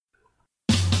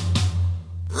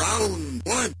Round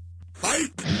one,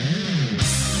 fight!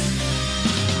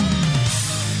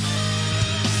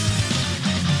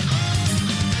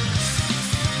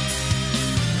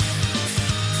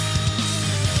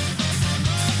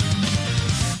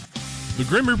 The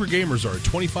Grim Reaper Gamers are a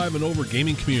 25 and over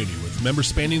gaming community with members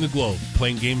spanning the globe,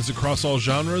 playing games across all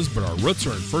genres, but our roots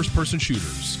are in first-person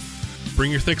shooters.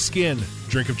 Bring your thick skin,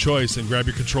 drink of choice, and grab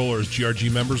your controllers.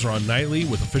 GRG members are on nightly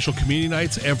with official community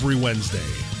nights every Wednesday.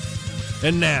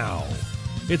 And now,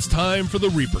 it's time for the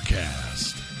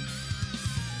Reapercast.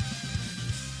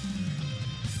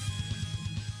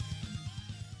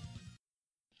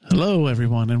 Hello,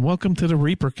 everyone, and welcome to the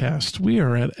Reapercast. We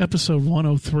are at episode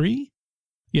 103.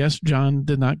 Yes, John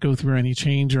did not go through any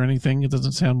change or anything. It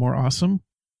doesn't sound more awesome.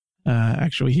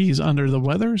 Actually, he's under the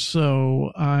weather,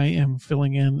 so I am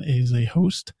filling in as a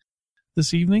host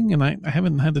this evening, and I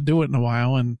haven't had to do it in a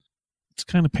while, and it's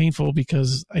kind of painful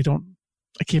because I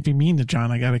can't be mean to John.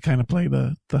 I got to kind of play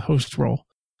the host role,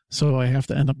 so I have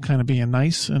to end up kind of being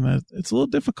nice, and it's a little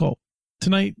difficult.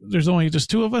 Tonight, there's only just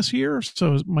two of us here,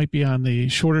 so it might be on the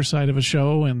shorter side of a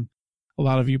show, and a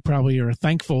lot of you probably are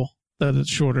thankful that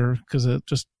it's shorter because it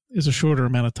just is a shorter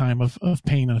amount of time of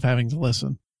pain of having to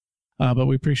listen. But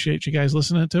we appreciate you guys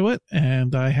listening to it.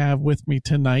 And I have with me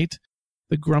tonight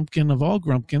the Grumpkin of all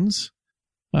Grumpkins.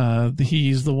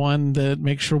 He's the one that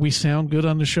makes sure we sound good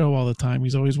on the show all the time.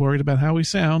 He's always worried about how we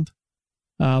sound.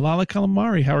 Lala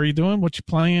Calamari, how are you doing? What you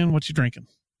playing? What you drinking?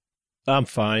 I'm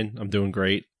fine. I'm doing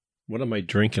great. What am I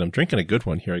drinking? I'm drinking a good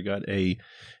one here.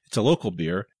 It's a local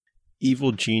beer,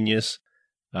 Evil Genius,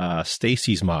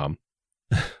 Stacy's mom.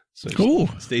 So cool.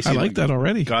 Stacey, I like that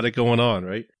already. Got it going on,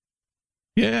 right?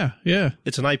 Yeah.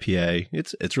 It's an IPA.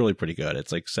 It's really pretty good.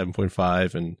 It's like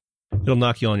 7.5, and it'll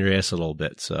knock you on your ass a little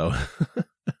bit. So,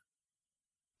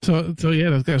 so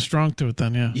yeah, it's got a strong to it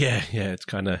then. Yeah. Yeah. It's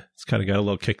kind of got a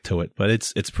little kick to it, but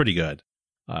it's pretty good.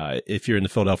 If you're in the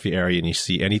Philadelphia area and you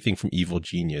see anything from Evil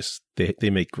Genius, they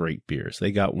make great beers.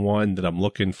 They got one that I'm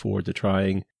looking forward to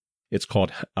trying. It's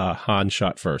called Han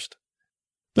Shot First.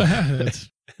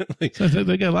 They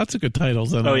got lots of good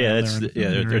titles.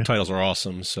 Their titles are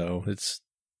awesome. So it's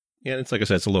like I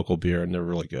said, it's a local beer and they're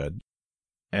really good.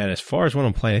 And as far as what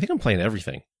I'm playing, I think I'm playing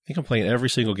everything. I think I'm playing every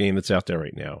single game that's out there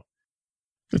right now.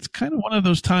 It's kind of one of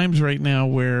those times right now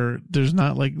where there's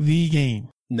not like the game.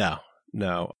 No.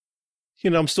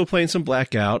 I'm still playing some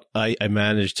Blackout. I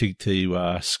managed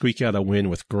to squeak out a win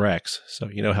with Grex. So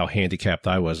you know how handicapped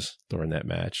I was during that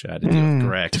match. I had to deal with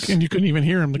Grex. And you couldn't even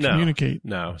hear him to communicate.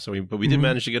 No. But we did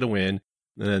manage to get a win.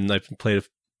 And then I've played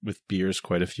with Beers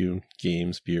quite a few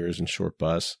games, Beers and Short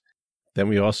Bus. Then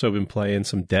we also been playing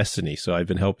some Destiny. So I've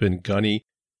been helping Gunny,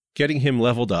 getting him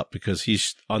leveled up because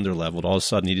he's under-leveled. All of a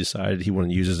sudden he decided he wanted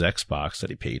to use his Xbox that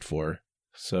he paid for.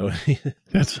 So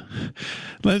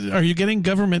are you getting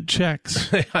government checks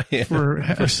for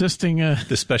assisting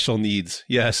the special needs?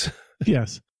 Yes.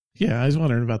 Yeah, I was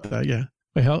wondering about that. Yeah,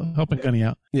 by helping Gunny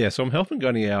out. Yeah, so I'm helping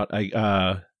Gunny out.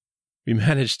 We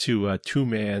managed to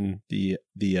two-man the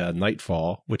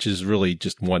Nightfall, which is really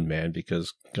just one man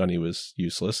because Gunny was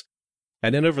useless.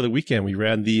 And then over the weekend we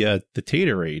ran the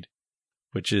Tater Raid,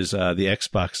 which is the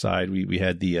Xbox side. We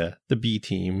had the B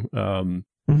team.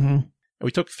 And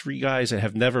we took three guys that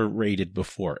have never raided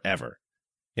before, ever,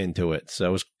 into it.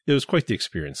 So it was quite the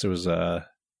experience. It was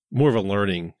more of a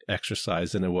learning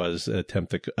exercise than it was an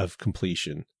attempt of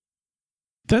completion.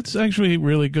 That's actually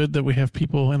really good that we have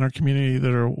people in our community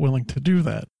that are willing to do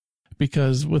that.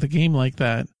 Because with a game like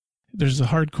that, there's the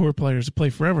hardcore players that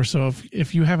play forever. So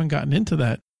if you haven't gotten into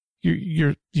that,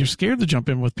 you're scared to jump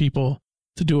in with people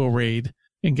to do a raid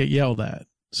and get yelled at.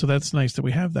 So that's nice that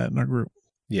we have that in our group.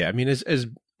 Yeah, I mean, as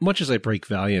much as I break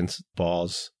Valiant's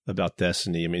balls about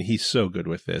Destiny, I mean, he's so good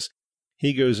with this.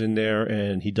 He goes in there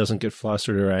and he doesn't get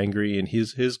flustered or angry, and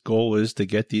his goal is to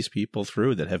get these people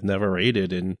through that have never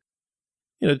raided and,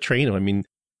 train them. I mean,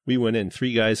 we went in,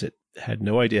 three guys that had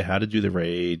no idea how to do the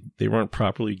raid. They weren't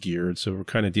properly geared, so we're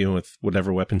kind of dealing with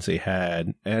whatever weapons they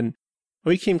had. And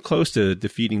we came close to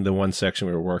defeating the one section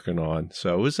we were working on.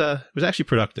 So it was actually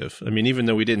productive. I mean, even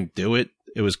though we didn't do it,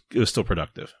 it was still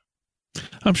productive.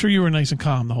 I'm sure you were nice and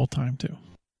calm the whole time, too.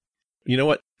 You know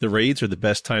what? The raids are the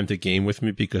best time to game with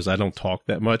me because I don't talk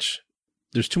that much.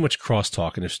 There's too much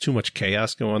crosstalk and there's too much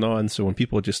chaos going on. So when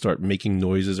people just start making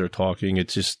noises or talking,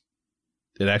 it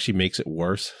actually makes it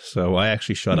worse. So I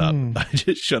actually shut up. I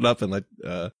just shut up and let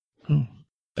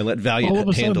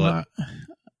Valiant handle it.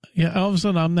 Yeah, all of a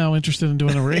sudden I'm now interested in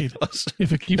doing a raid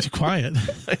if it keeps you quiet.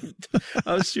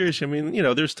 I'm serious. I mean,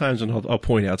 there's times when I'll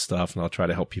point out stuff and I'll try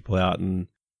to help people out, and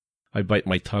I bite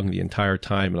my tongue the entire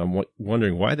time, and I'm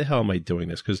wondering why the hell am I doing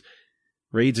this? Because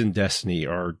raids in Destiny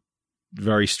are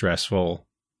very stressful,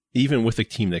 even with a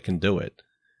team that can do it.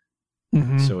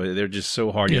 Mm-hmm. So they're just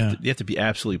so hard. Yeah. You have to be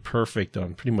absolutely perfect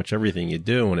on pretty much everything you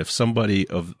do. And if somebody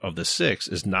of the 6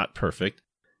 is not perfect,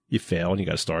 you fail and you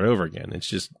got to start over again. It's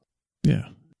just, yeah,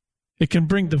 it can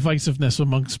bring divisiveness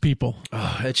amongst people.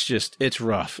 it's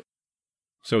rough.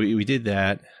 So we did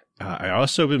that. I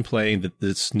also been playing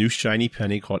this new shiny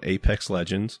penny called Apex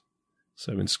Legends.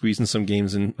 So I've been squeezing some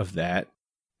games in of that,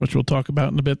 which we'll talk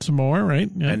about in a bit some more, right?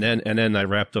 Yeah. And then I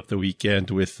wrapped up the weekend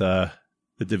with the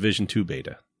Division 2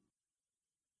 beta.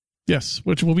 Yes,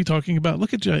 which we'll be talking about.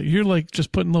 Look at you. You're like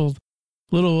just putting little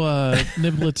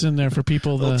niblets in there for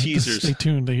people to stay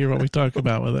tuned to hear what we talk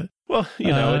about with it. Well,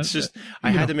 it's just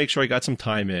I had to make sure I got some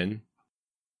time in.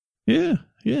 Yeah,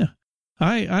 yeah.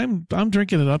 I'm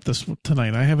drinking it up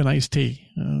tonight. I have an iced tea.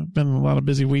 Been a lot of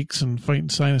busy weeks and fighting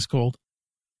sinus cold,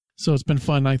 so it's been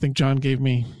fun. I think John gave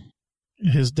me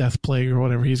his death plague or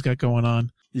whatever he's got going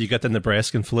on. You got the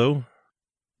Nebraskan flu?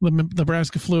 The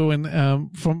Nebraska flu, and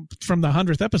from the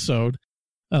 100th episode,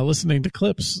 listening to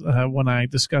clips when I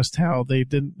discussed how they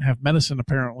didn't have medicine.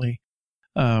 Apparently,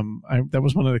 that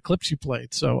was one of the clips you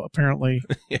played. So apparently,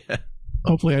 yeah.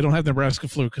 Hopefully, I don't have Nebraska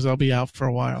flu because I'll be out for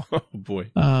a while. Oh boy!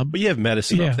 But you have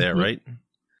medicine up there, right?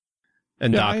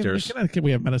 And doctors. In Connecticut,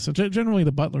 we have medicine. Generally,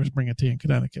 the butlers bring a tea in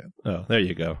Connecticut. Oh, there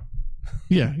you go.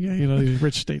 Yeah, these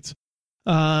rich states.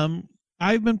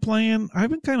 I've been kind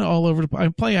of all over. I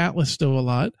play Atlas still a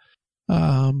lot.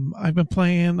 I've been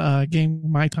playing a game,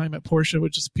 My Time at Portia,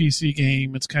 which is a PC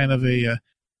game. It's kind of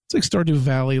it's like Stardew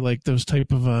Valley, like those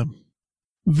type of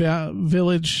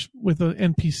village with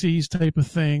NPCs type of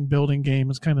thing, building game.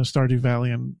 It's kind of Stardew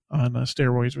Valley on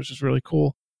steroids, which is really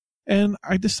cool. And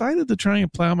I decided to try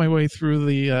and plow my way through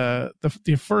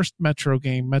the first Metro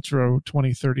game, Metro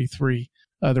 2033,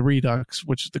 the Redux,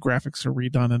 which the graphics are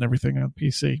redone and everything on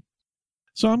PC.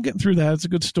 So I'm getting through that. It's a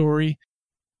good story.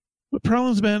 The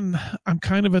problem's been, I'm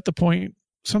kind of at the point,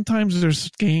 sometimes there's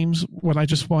games when I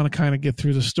just want to kind of get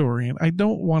through the story, and I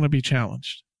don't want to be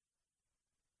challenged.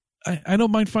 I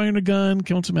don't mind firing a gun,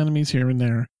 killing some enemies here and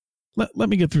there. Let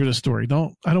me get through the story.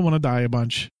 I don't want to die a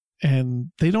bunch.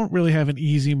 And they don't really have an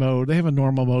easy mode. They have a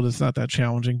normal mode that's not that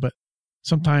challenging, but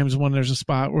sometimes when there's a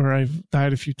spot where I've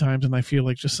died a few times and I feel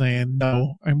like just saying,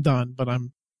 no, I'm done, but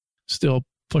I'm still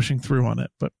pushing through on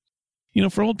it. But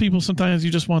for old people, sometimes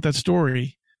you just want that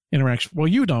story interaction. Well,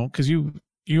 you don't, because you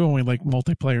only like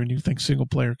multiplayer and you think single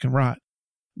player can rot.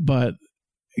 But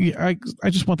yeah, I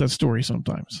just want that story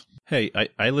sometimes. Hey,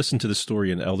 I listen to the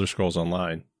story in Elder Scrolls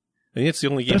Online. I think it's the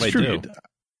only game That's true. do.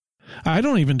 I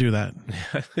don't even do that.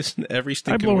 I listen to every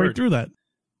stinking word. I blow word. right through that.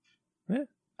 Yeah.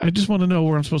 I just want to know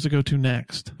where I'm supposed to go to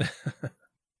next.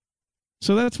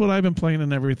 So that's what I've been playing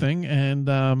and everything. And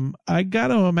I got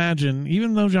to imagine,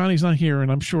 even though Johnny's not here,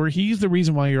 and I'm sure he's the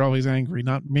reason why you're always angry,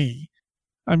 not me,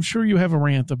 I'm sure you have a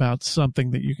rant about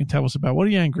something that you can tell us about. What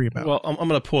are you angry about? Well, I'm going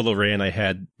to pull the rant I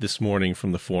had this morning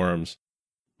from the forums.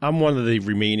 I'm one of the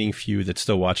remaining few that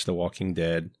still watch The Walking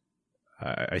Dead.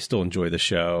 I still enjoy the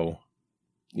show.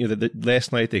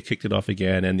 Last night they kicked it off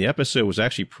again, and the episode was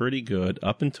actually pretty good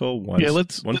up until one. Yeah,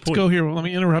 let's go here. Let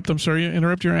me interrupt. I'm sorry,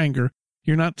 interrupt your anger.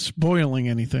 You're not spoiling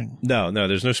anything. No,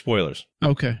 there's no spoilers.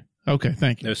 Okay,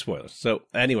 thank you. No spoilers. So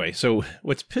anyway,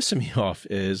 what's pissing me off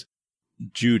is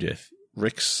Judith,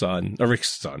 Rick's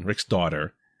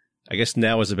daughter. I guess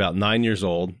now is about 9 years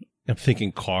old. I'm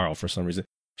thinking Carl for some reason.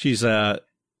 She's I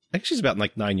think she's about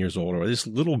like 9 years old, or this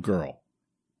little girl,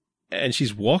 and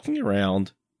she's walking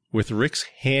around with Rick's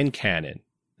hand cannon.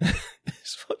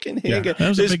 His fucking hand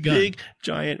cannon. This big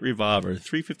giant revolver,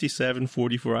 357,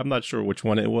 44. I'm not sure which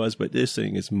one it was, but this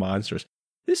thing is monstrous.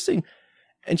 This thing,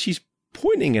 and she's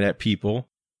pointing it at people.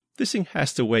 This thing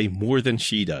has to weigh more than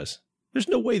she does. There's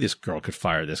no way this girl could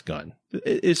fire this gun.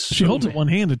 She holds it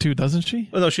one-handed too, doesn't she?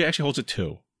 Oh, no, she actually holds it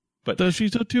two. But does she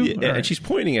too? Yeah, and she's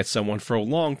pointing at someone for a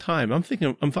long time. I'm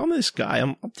thinking, if I'm this guy,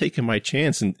 I'm taking my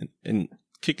chance and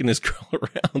kicking this girl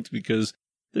around, because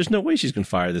there's no way she's going to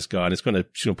fire this gun. She's going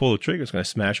to pull the trigger. It's going to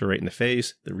smash her right in the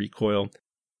face, the recoil.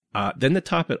 Then to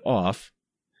top it off,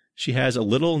 she has a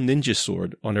little ninja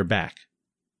sword on her back.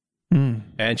 Mm.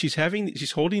 And she's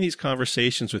holding these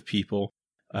conversations with people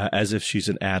as if she's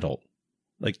an adult.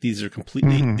 Like these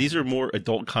are more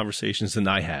adult conversations than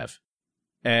I have.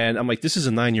 And I'm like, this is a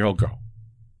 9-year-old girl.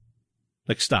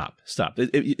 Like, stop.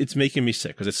 It's making me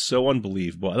sick because it's so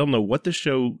unbelievable. I don't know what the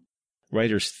show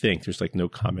writers think. There's like no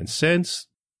common sense.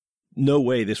 No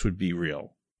way this would be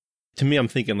real. To me, I'm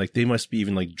thinking like they must be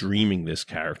even like dreaming this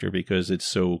character because it's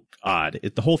so odd.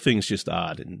 The whole thing's just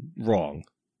odd and wrong.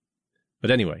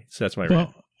 But anyway, so that's my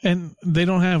rant. And they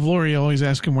don't have Lori always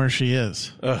asking where she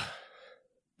is.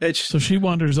 So she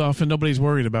wanders off and nobody's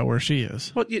worried about where she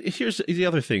is. Well, here's the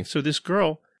other thing. So this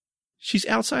girl, she's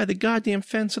outside the goddamn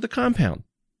fence of the compound.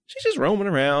 She's just roaming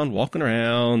around, walking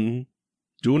around,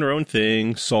 doing her own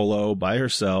thing, solo, by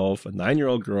herself, a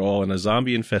 9-year-old girl in a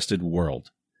zombie-infested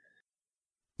world.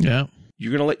 Yeah.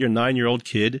 You're going to let your 9-year-old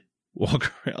kid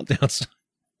walk around outside?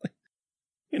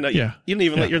 You don't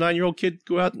even let your 9-year-old kid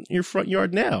go out in your front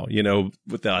yard now,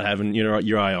 without having,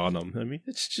 your eye on them. I mean,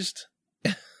 it's just...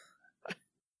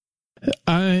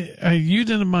 You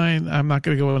didn't mind. I'm not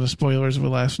going to go into spoilers of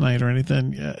last night or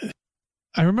anything.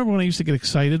 I remember when I used to get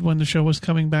excited when the show was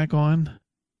coming back on,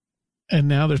 and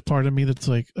now there's part of me that's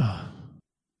like, oh,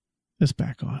 it's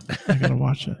back on. I got to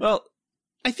watch it. Well,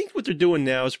 I think what they're doing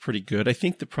now is pretty good. I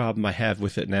think the problem I have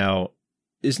with it now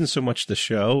isn't so much the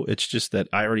show. It's just that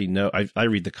I already know. I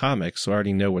read the comics, so I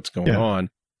already know what's going on.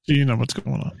 So you know what's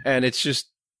going on. And it's just,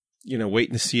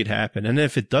 waiting to see it happen. And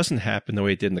if it doesn't happen the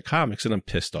way it did in the comics, then I'm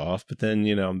pissed off. But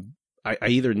then, I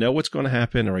either know what's going to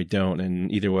happen or I don't.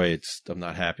 And either way, I'm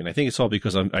not happy. And I think it's all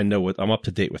because I know I'm up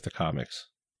to date with the comics.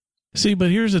 See, but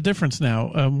here's the difference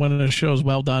now. When a show's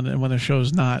well done and when a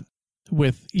show's not,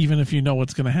 with even if you know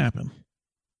what's going to happen.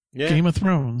 Yeah. Game of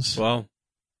Thrones. Well,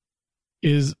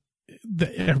 is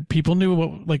people knew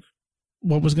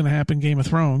what was going to happen in Game of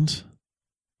Thrones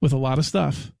with a lot of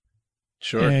stuff.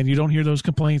 Sure. And you don't hear those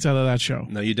complaints out of that show.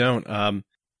 No, you don't.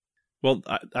 Well,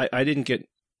 I didn't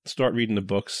start reading the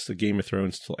books, the Game of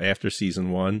Thrones, till after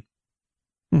season 1.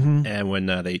 Mm-hmm. And when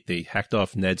they hacked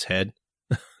off Ned's head,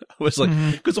 I was like,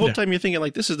 because the whole time you're thinking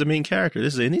like, this is the main character.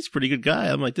 And he's a pretty good guy.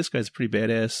 I'm like, this guy's a pretty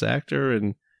badass actor.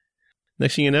 And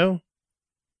next thing you know,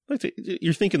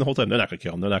 you're thinking the whole time, they're not going to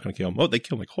kill him. They're not going to kill him. Oh, they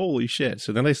kill him. Like, holy shit.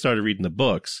 So then I started reading the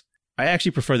books. I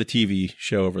actually prefer the TV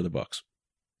show over the books.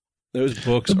 Those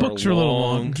books are a little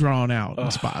long, drawn out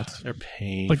in spots. They're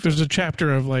painful. Like there's a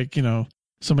chapter of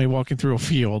somebody walking through a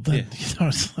field. And,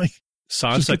 it's like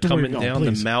Sansa coming down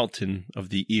the mountain of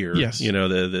the ear. Yes.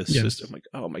 The system. Like,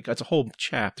 oh my God, it's a whole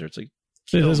chapter. It's like,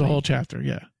 it is a whole chapter.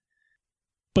 Yeah.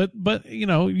 But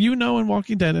in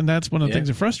Walking Dead, and that's one of the things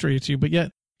that frustrates you, but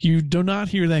yet you do not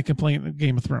hear that complaint in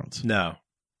Game of Thrones. No.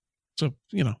 So,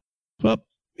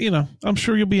 I'm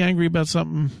sure you'll be angry about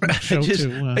something. Show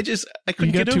too. I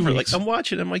couldn't get over it. Like, I'm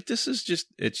watching, I'm like, this is just,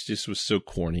 it just was so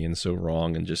corny and so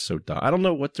wrong and just so dumb. I don't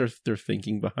know what their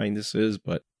thinking behind this is,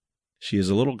 but she is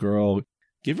a little girl.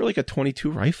 Give her like a 22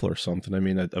 rifle or something. I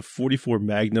mean, a 44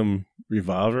 Magnum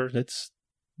revolver. That's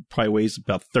probably weighs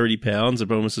about 30 pounds,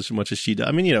 almost as much as she does.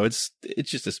 I mean, it's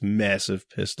just this massive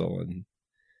pistol. And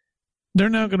they're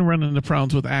now going to run into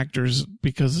problems with actors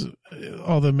because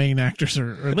all the main actors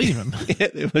are leaving.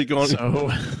 they're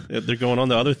going on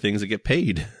to other things that get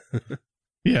paid.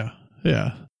 Yeah.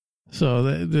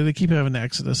 So they keep having the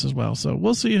exodus as well. So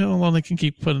we'll see how long they can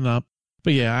keep putting up.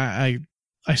 But yeah,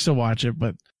 I still watch it,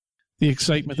 but the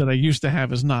excitement that I used to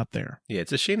have is not there. Yeah,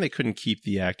 it's a shame they couldn't keep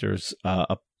the actors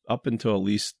up until at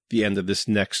least the end of this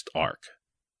next arc.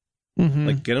 Mm-hmm.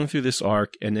 Like, get them through this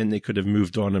arc, and then they could have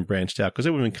moved on and branched out, because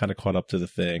they would have been kind of caught up to the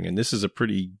thing. And this is it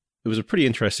was a pretty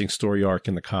interesting story arc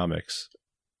in the comics.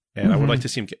 And I would like to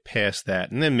see them get past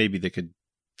that, and then maybe they could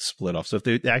split off. So if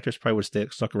the actors probably would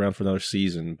have stuck around for another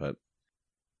season, but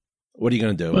what are you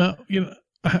going to do? Well,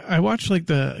 I watched like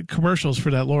the commercials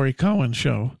for that Laurie Cohen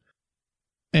show,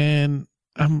 and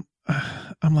I'm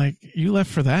like, you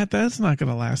left for that? That's not going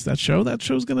to last. That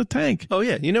show's going to tank. Oh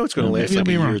yeah, it's going to last like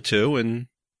a year or two, and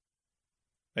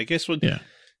I guess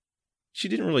she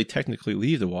didn't really technically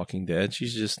leave The Walking Dead.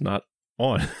 She's just not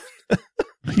on.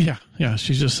 Yeah,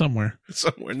 she's just somewhere.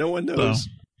 Somewhere, no one knows. So,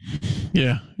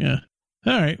 yeah.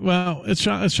 All right. Well, it's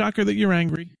a shocker that you're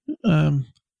angry. Who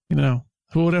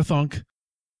would have thunk?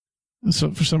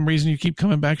 So for some reason you keep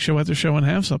coming back show after show and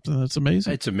have something. That's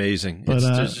amazing. It's amazing. But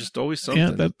there's just always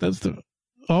something. Yeah, that's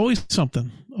always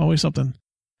something.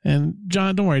 And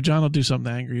John, don't worry, John will do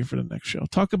something to anger you for the next show.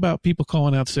 Talk about people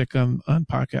calling out sick on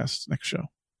podcasts next show.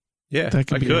 Yeah, I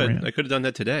could have done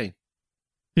that today.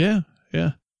 Yeah.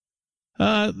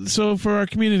 So for our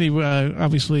community,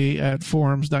 obviously at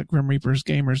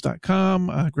forums.grimreapersgamers.com,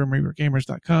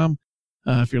 grimreapergamers.com.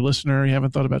 If you're a listener, you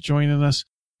haven't thought about joining us,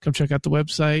 come check out the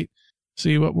website,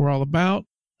 see what we're all about.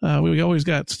 We always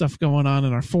got stuff going on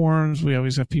in our forums. We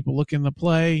always have people looking to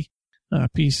play,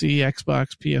 PC, Xbox,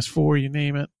 PS4, you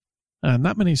name it.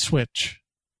 Not many Switch,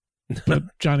 but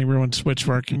Johnny ruined Switch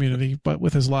for our community, but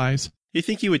with his lies. You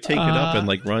think he would take it up and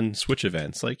like run Switch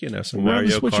events, like, some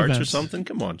Mario Karts or something?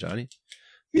 Come on, Johnny.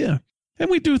 Yeah. And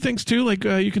we do things too. Like,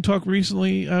 you can talk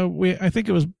recently. I think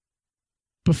it was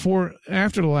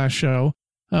after the last show,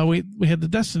 we had the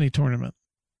Destiny tournament.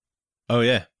 Oh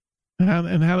yeah.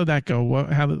 And how did that go?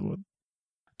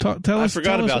 Tell us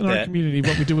about in our that. community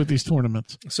what we do with these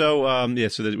tournaments. So,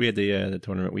 so that we had the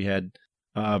tournament. We had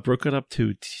broke it up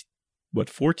to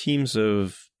 4 teams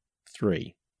of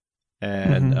 3,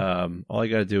 and all I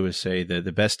got to do is say that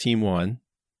the best team won,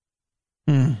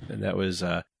 and that was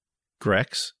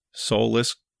Grex,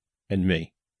 Soulless, and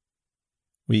me.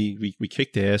 We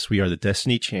kicked ass. We are the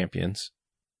Destiny champions.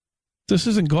 This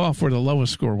isn't golf where the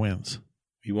lowest score wins.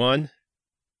 We won,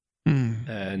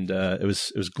 and it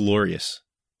was glorious.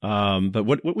 But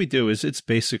what we do is it's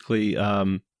basically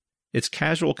it's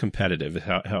casual competitive,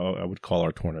 how I would call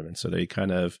our tournament. So they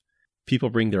kind of, people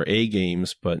bring their A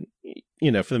games, but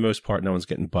for the most part, no one's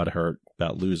getting butthurt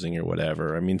about losing or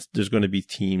whatever. I mean, there's going to be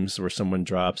teams where someone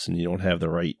drops and you don't have the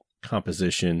right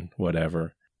composition,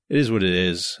 whatever. It is what it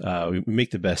is. We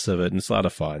make the best of it, and it's a lot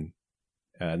of fun.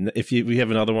 And if we have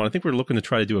another one, I think we're looking to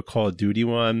try to do a Call of Duty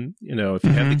one. If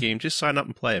you have the game, just sign up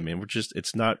and play. I mean,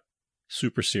 it's not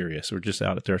super serious. We're just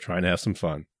out there trying to have some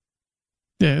fun.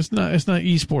 Yeah, it's not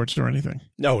esports or anything.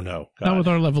 No. God. Not with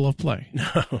our level of play.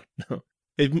 No.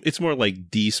 It's more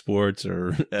like D sports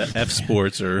or F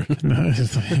sports or. No,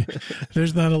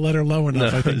 there's not a letter low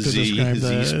enough, I think, to describe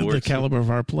the caliber of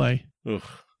our play. Ugh.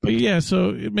 But yeah,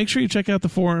 so make sure you check out the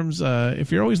forums.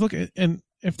 If you're always looking, and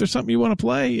if there's something you want to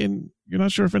play and you're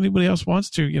not sure if anybody else wants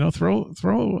to,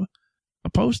 throw a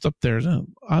post up there.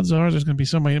 Odds are there's going to be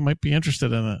somebody that might be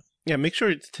interested in it. Yeah, make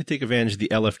sure to take advantage of the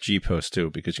LFG post too,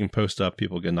 because you can post up,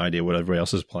 people get an idea what everybody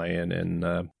else is playing,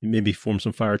 and maybe form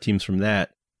some fire teams from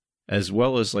that, as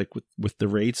well as like with the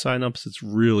raid signups. It's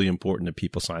really important that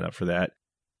people sign up for that,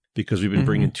 because we've been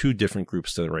bringing 2 different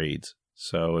groups to the raids.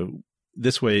 So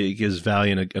this way, it gives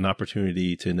Valiant an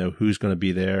opportunity to know who's going to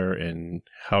be there and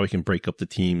how we can break up the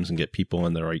teams and get people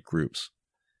in the right groups.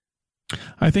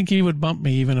 I think he would bump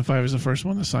me even if I was the first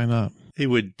one to sign up. He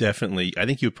would definitely. I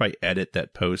think he would probably edit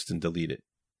that post and delete it.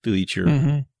 Delete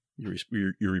your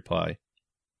reply.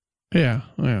 Yeah.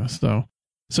 So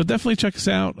definitely check us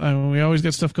out. We always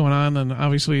got stuff going on, and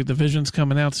obviously Division's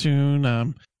coming out soon.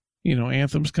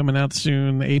 Anthem's coming out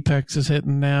soon. Apex is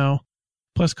hitting now.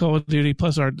 Plus Call of Duty,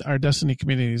 plus our Destiny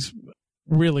community is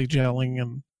really gelling,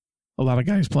 and a lot of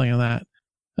guys playing that.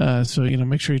 So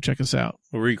make sure you check us out.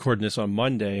 We're recording this on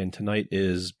Monday, and tonight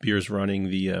is Beer's running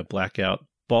the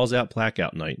Balls Out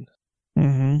Blackout night.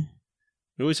 Mm-hmm.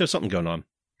 We always have something going on.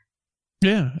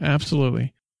 Yeah,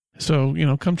 absolutely. So,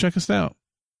 come check us out.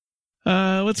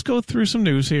 Let's go through some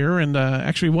news here. And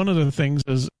actually, one of the things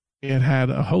is it had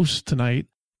a host tonight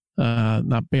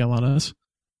not bail on us.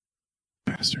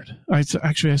 Bastard. I said I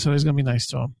was going to be nice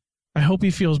to him. I hope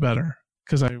he feels better,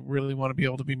 because I really want to be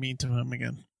able to be mean to him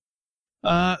again.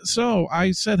 So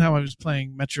I said how I was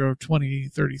playing Metro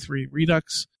 2033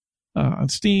 Redux on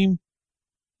Steam.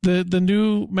 The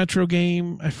new Metro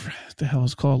game, I forget what the hell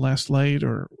it's called, Last Light,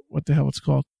 or what the hell it's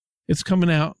called. It's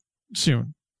coming out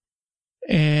soon.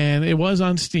 And it was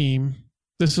on Steam.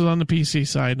 This is on the PC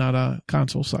side, not a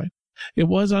console side. It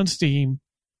was on Steam,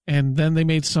 and then they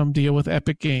made some deal with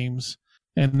Epic Games,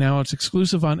 and now it's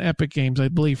exclusive on Epic Games, I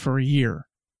believe, for a year.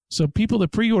 So people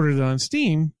that pre-ordered it on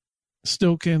Steam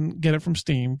still can get it from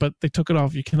Steam, but they took it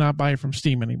off. You cannot buy it from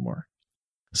Steam anymore.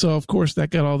 So, of course, that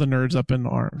got all the nerds up in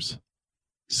arms.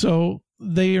 So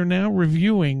they are now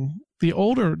reviewing the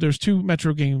older, there's 2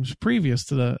 Metro games previous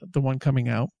to the one coming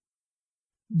out.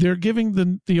 They're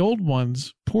giving the old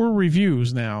ones poor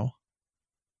reviews now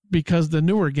because the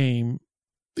newer game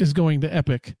is going to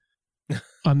Epic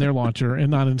on their launcher and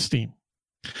not in Steam.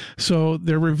 So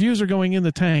their reviews are going in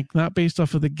the tank, not based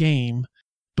off of the game,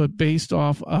 but based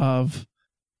off of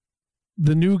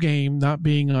the new game not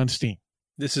being on Steam.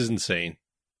 This is insane.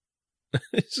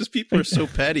 It's just people are so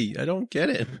petty. I don't get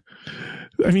it.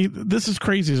 I mean, this is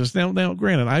crazy. Now,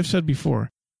 granted, I've said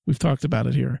before, we've talked about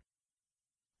it here.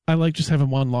 I like just having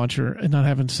one launcher and not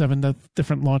having 7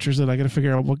 different launchers that I got to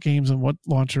figure out what games and what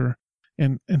launcher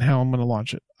and how I'm going to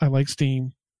launch it. I like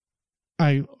Steam.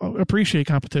 I appreciate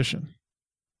competition.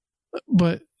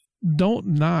 But don't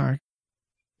knock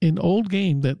an old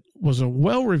game that was a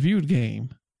well-reviewed game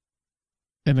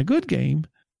and a good game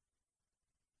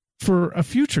for a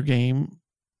future game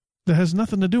that has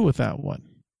nothing to do with that one.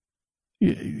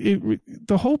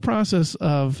 The whole process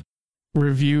of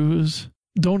reviews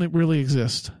don't really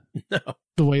exist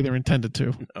the way they're intended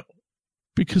to. No.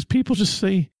 Because people just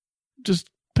say, just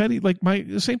petty, like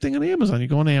the same thing on Amazon. You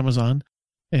go on Amazon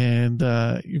and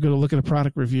you're going to look at a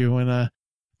product review and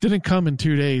didn't come in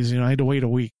 2 days. I had to wait a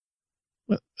week.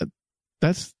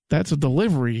 That's a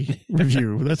delivery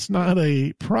review. That's not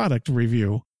a product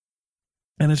review.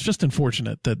 And it's just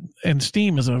unfortunate and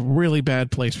Steam is a really bad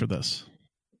place for this.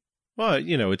 Well,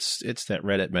 it's that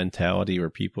Reddit mentality where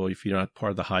people, if you're not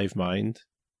part of the hive mind,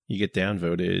 you get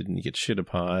downvoted and you get shit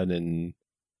upon and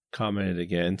commented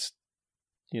against.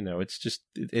 You know,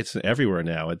 it's everywhere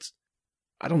now.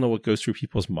 I don't know what goes through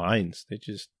people's minds.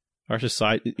 Our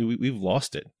society, we've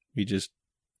lost it.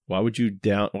 Why would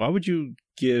you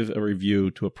give a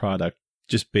review to a product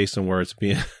just based on where it's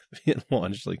being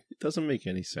launched? Like, it doesn't make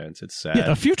any sense. It's sad.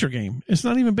 Yeah, a future game. It's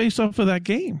not even based off of that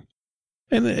game.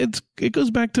 And it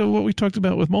goes back to what we talked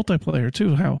about with multiplayer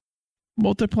too, how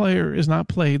multiplayer is not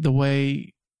played the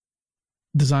way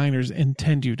designers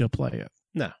intend you to play it.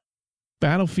 No.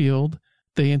 Battlefield,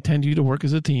 they intend you to work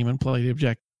as a team and play the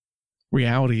objective.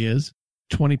 Reality is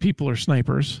 20 people are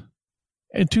snipers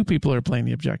and 2 people are playing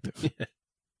the objective.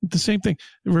 The same thing.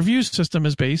 The review system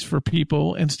is based for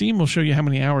people, and Steam will show you how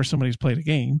many hours somebody's played a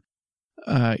game.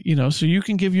 So you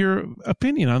can give your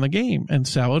opinion on the game and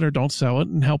sell it or don't sell it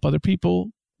and help other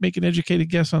people make an educated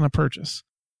guess on a purchase.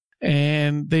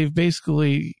 And they've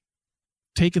basically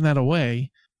taken that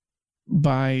away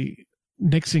by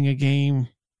nixing a game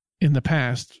in the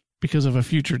past because of a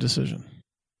future decision.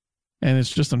 And it's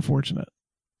just unfortunate.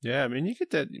 Yeah, I mean, you get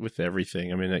that with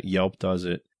everything. I mean, Yelp does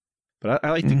it. But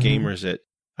I like the gamers that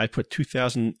I put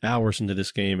 2,000 hours into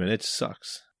this game and it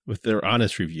sucks with their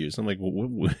honest reviews. I'm like,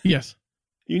 what? Yes.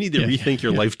 You need to rethink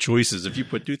your life choices if you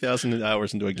put 2,000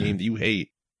 hours into a game that you hate.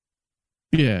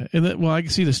 Yeah. And I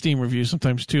can see the Steam reviews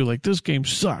sometimes too. Like, this game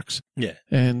sucks. Yeah.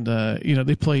 And,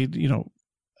 they played,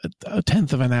 a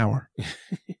tenth of an hour.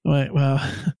 Like, well,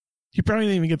 you probably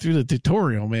didn't even get through the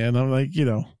tutorial, man. I'm like,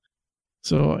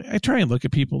 So I try and look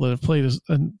at people that have played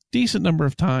a decent number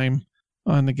of time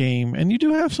on the game. And you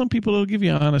do have some people that will give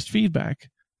you honest feedback.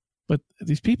 But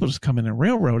these people just come in and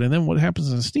railroad. And then what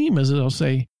happens in Steam is it'll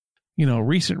say,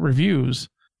 recent reviews,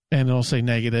 and it'll say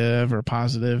negative or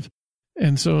positive.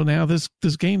 And so now this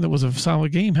game that was a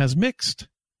solid game has mixed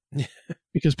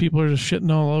because people are just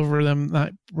shitting all over them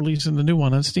not releasing the new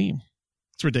one on Steam.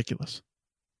 It's ridiculous.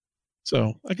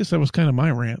 So I guess that was kind of my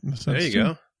rant in a sense. There you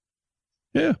go.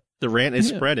 Yeah. The rant is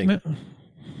spreading.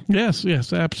 Yes,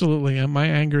 absolutely. And my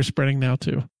anger is spreading now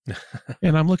too.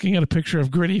 And I'm looking at a picture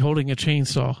of Gritty holding a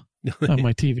chainsaw on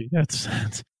my TV.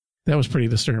 That was pretty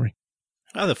disturbing.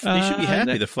 Oh, they should be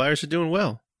happy. The Flyers are doing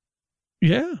well.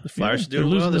 Yeah. The Flyers are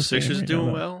doing well. The Sixers are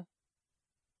doing well.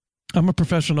 I'm a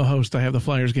professional host. I have the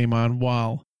Flyers game on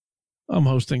while I'm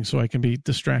hosting so I can be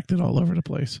distracted all over the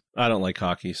place. I don't like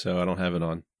hockey, so I don't have it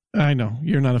on. I know.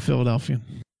 You're not a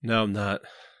Philadelphian. No, I'm not.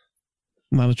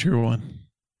 Not a true one.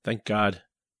 Thank God.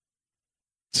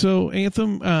 So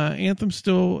Anthem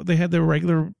still, they had their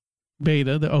regular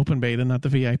beta, the open beta, not the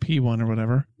VIP one or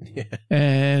whatever. Yeah.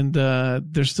 And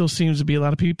there still seems to be a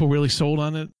lot of people really sold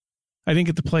on it. I didn't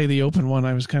get to play the open one.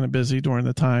 I was kind of busy during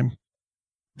the time.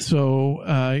 So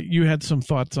you had some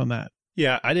thoughts on that.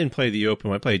 Yeah, I didn't play the open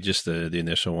one. I played just the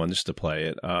initial one just to play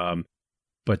it.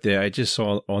 But I just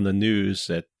saw on the news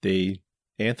that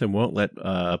Anthem won't let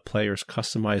players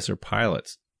customize their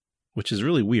pilots, which is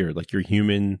really weird. Like, you're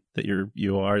human, that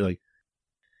you are like,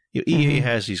 EA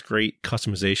has these great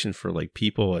customization for like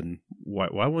people, and why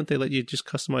wouldn't they let you just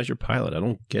customize your pilot? I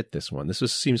don't get this one. This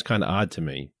just seems kind of odd to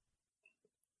me.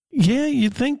 Yeah,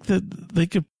 you'd think that they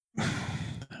could.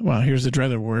 Well, here's the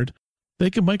dreaded word. They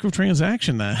could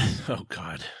microtransaction that. Oh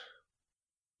God!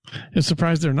 I'm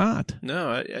surprised they're not.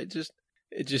 No, it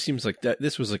just seems like that.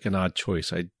 This was like an odd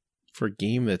choice. For a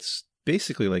game that's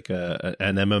basically like an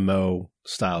MMO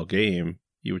style game,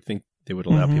 you would think they would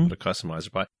allow people to customize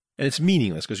their pilot. And it's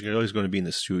meaningless because you're always going to be in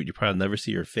the suit. You probably never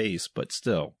see your face, but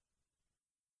still.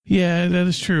 Yeah, that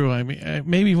is true. I mean,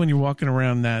 maybe when you're walking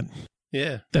around that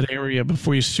area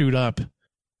before you suit up,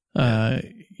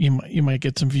 you might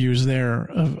get some views there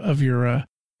of your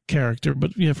character.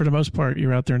 But yeah, for the most part,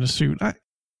 you're out there in a suit.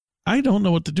 I don't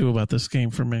know what to do about this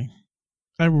game for me.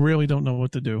 I really don't know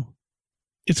what to do.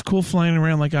 It's cool flying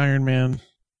around like Iron Man.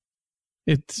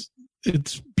 It's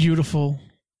beautiful.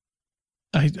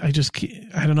 I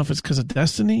don't know if it's because of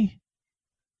Destiny,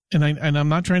 and I'm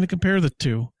not trying to compare the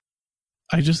two.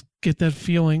 I just get that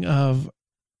feeling of,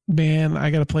 man, I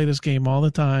got to play this game all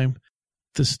the time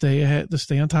to stay ahead, to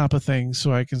stay on top of things,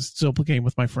 so I can still play game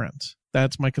with my friends.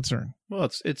 That's my concern. Well,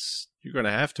 it's you're going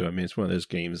to have to. I mean, it's one of those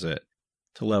games that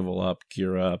to level up,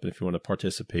 gear up, if you want to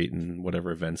participate in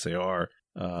whatever events they are,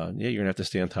 you're going to have to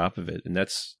stay on top of it, and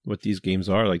that's what these games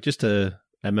are like. Just a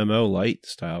MMO light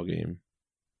style game.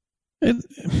 And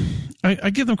I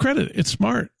give them credit. It's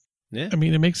smart. Yeah. I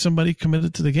mean, it makes somebody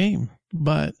committed to the game.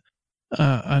 But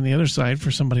on the other side, for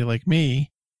somebody like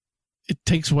me, it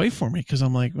takes away for me because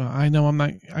I'm like, well, I know I'm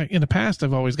not. In the past,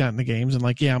 I've always gotten the games and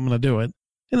like, yeah, I'm going to do it.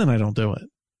 And then I don't do it.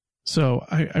 So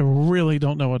I really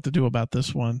don't know what to do about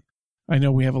this one. I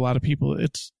know we have a lot of people.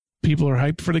 It's People are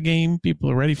hyped for the game. People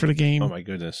are ready for the game. Oh my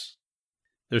goodness.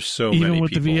 There's so Even many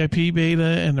with people. the VIP beta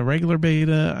and the regular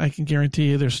beta, I can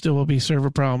guarantee you there still will be server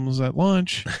problems at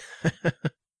launch.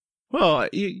 Well,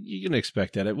 you can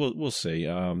expect that. We'll see.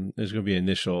 There's going to be an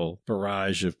initial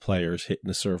barrage of players hitting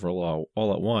the server all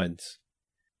at once.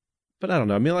 But I don't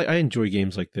know. I mean, I enjoy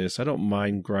games like this. I don't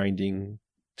mind grinding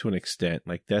to an extent.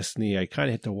 Like Destiny, I kind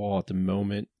of hit the wall at the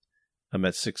moment. I'm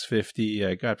at 650.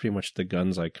 I got pretty much the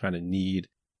guns I kind of need.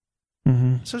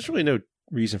 Mm-hmm. So there's really no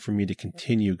reason for me to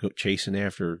continue chasing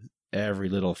after every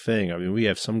little thing. I mean, we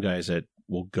have some guys that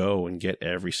will go and get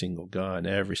every single gun,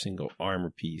 every single armor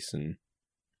piece, and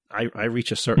I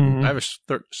reach a certain, I have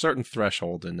a certain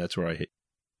threshold, and that's where I hit.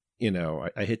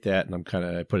 I hit that, and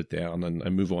I put it down, and I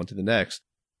move on to the next.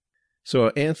 So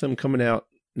Anthem coming out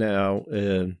now,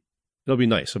 it'll be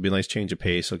nice. It'll be a nice change of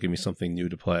pace. It'll give me something new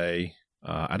to play.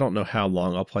 I don't know how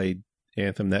long I'll play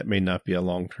Anthem. That may not be a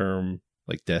long term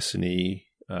like Destiny,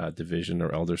 Division,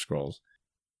 or Elder Scrolls.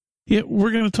 Yeah,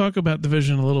 we're going to talk about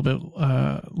Division a little bit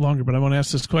longer, but I want to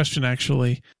ask this question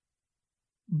actually.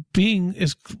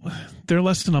 They're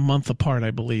less than a month apart,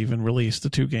 I believe, in release, the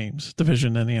two games,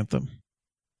 Division and Anthem.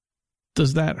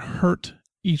 Does that hurt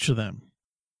each of them?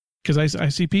 Because I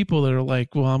see people that are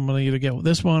like, well, I'm going to either get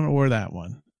this one or that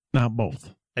one, not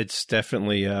both. It's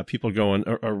definitely people going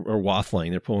or waffling.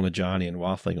 They're pulling a Johnny and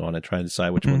waffling on it, trying to decide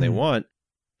which one they want.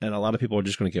 And a lot of people are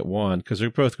just going to get one because they're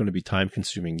both going to be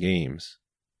time-consuming games.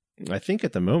 I think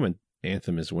at the moment,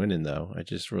 Anthem is winning, though. I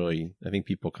think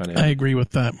people kind of... I agree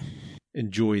with that.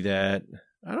 Enjoy that.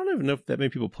 I don't even know if that many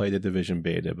people play the Division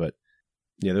beta, but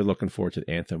yeah, they're looking forward to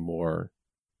Anthem more.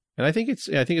 And I think it's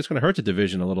going to hurt the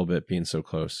Division a little bit being so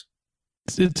close.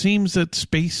 It seems that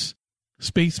space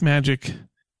magic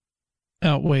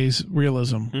outweighs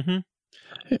realism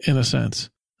in a sense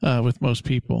with most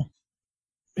people.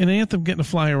 And Anthem getting to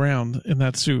fly around in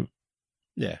that suit,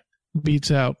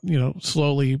 beats out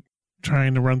slowly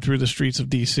trying to run through the streets of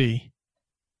DC,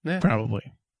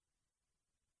 probably.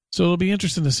 So it'll be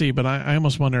interesting to see, but I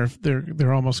almost wonder if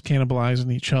they're almost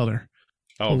cannibalizing each other.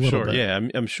 Oh, sure, bit. Yeah,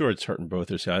 I'm sure it's hurting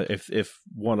both. If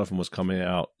one of them was coming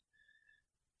out,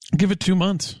 give it 2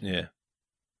 months. Yeah,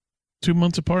 2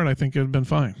 months apart, I think it would have been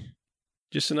fine.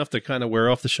 Just enough to kind of wear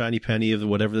off the shiny penny of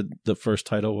whatever the first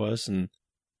title was, and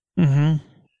I'm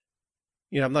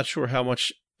not sure how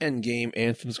much endgame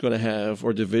Anthem's going to have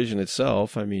or Division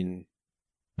itself. I mean,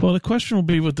 well, the question will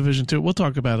be with Division 2. We'll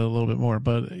talk about it a little bit more,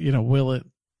 but will it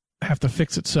have to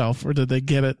fix itself, or did they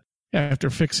get it after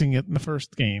fixing it in the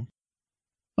first game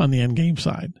on the end game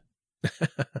side?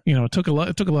 It took a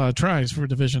lot of tries for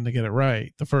Division to get it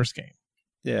right the first game.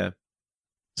 Yeah.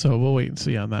 So we'll wait and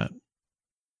see on that.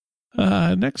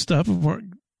 Next up,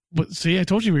 see, I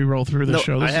told you we roll through this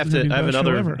show. I have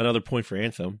another point for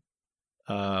Anthem.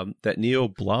 That Neil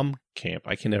Blomkamp.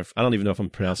 I don't even know if I'm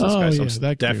pronouncing this guy. So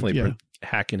I'm definitely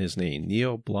hacking his name.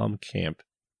 Neil Blomkamp.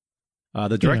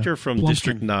 The director from Blomkamp.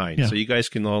 District 9. Yeah. So you guys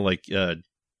can all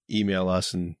email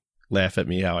us and laugh at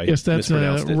me how I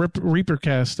mispronounced it.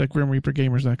 Reapercast at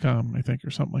grimreapergamers.com, I think,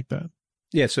 or something like that.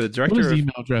 Yeah, so the director... What is the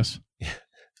email address?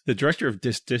 The director of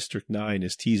District 9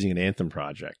 is teasing an Anthem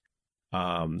project.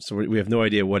 So we have no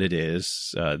idea what it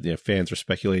is. Fans are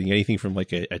speculating anything from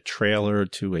a trailer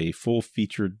to a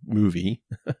full-featured movie.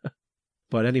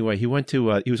 But anyway, he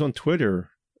was on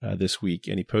Twitter this week,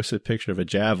 and he posted a picture of a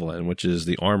Javelin, which is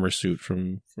the armor suit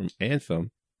from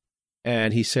Anthem.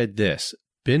 And he said this: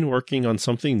 been working on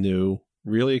something new,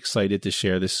 really excited to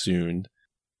share this soon,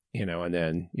 and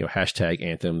then, hashtag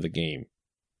Anthem the game.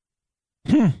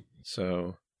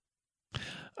 So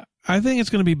I think it's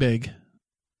going to be big.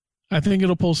 I think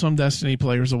it'll pull some Destiny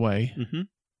players away.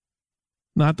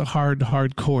 Not the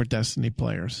hardcore Destiny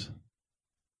players.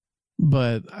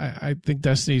 But I think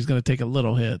Destiny is going to take a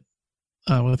little hit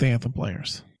with Anthem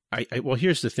players. Well,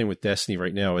 here's the thing with Destiny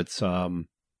right now. It's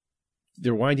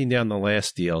they're winding down the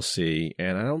last DLC,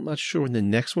 and I'm not sure when the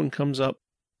next one comes up.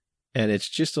 And it's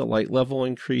just a light level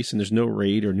increase, and there's no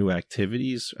raid or new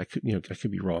activities. I could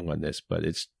be wrong on this, but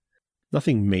it's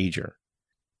nothing major.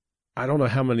 I don't know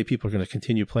how many people are going to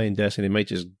continue playing Destiny. They might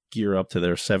just gear up to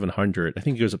their 700. I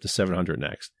think it goes up to 700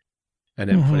 next, and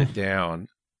then put it down.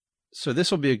 So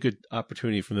this will be a good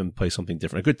opportunity for them to play something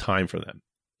different, a good time for them,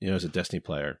 as a Destiny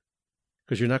player,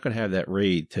 because you're not going to have that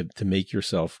raid to make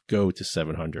yourself go to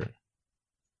 700.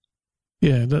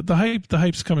 Yeah, the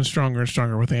hype's coming stronger and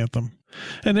stronger with Anthem,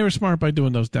 and they were smart by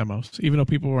doing those demos, even though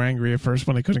people were angry at first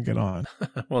when they couldn't get on.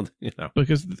 Well,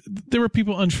 because there were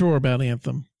people unsure about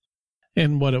Anthem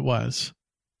and what it was,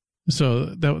 so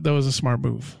that was a smart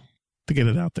move to get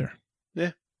it out there.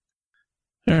 Yeah.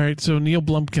 All right, so Neil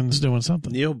Blumpkin's doing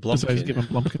something. Neil Blumpkin. Besides giving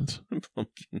Blumpkins.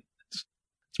 Blumpkin.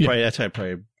 That's how I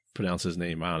probably pronounce his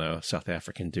name. I don't know. South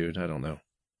African dude. I don't know.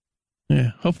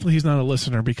 Yeah. Hopefully he's not a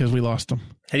listener because we lost him.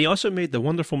 And he also made the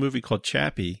wonderful movie called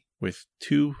Chappie with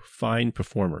two fine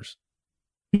performers.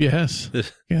 Yes.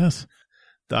 Yes.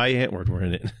 Di Antwoord were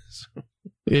in it. So,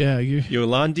 yeah.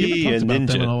 Yolandi and about Ninja.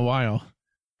 them in a while.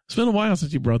 It's been a while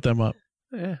since you brought them up.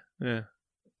 Yeah.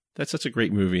 That's such a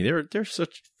great movie. They're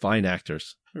such fine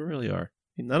actors. They really are.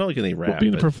 Not only can they rap, well,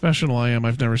 being the professional I am,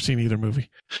 I've never seen either movie.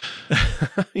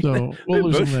 So we'll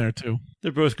lose them there too.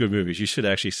 They're both good movies. You should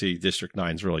actually see District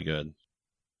 9. It's really good.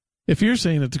 If you're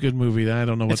saying it's a good movie, then I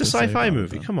don't know what it's a sci-fi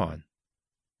movie. Come on.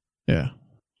 Yeah.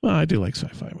 Well, I do like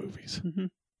sci-fi movies. Mm-hmm.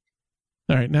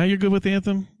 All right. Now you're good with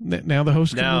Anthem? Now the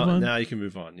host can move on? Now you can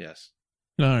move on, yes.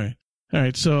 All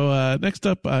right. So next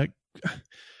up,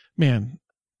 man,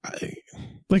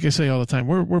 like I say all the time,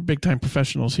 we're big-time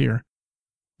professionals here.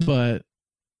 But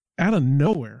out of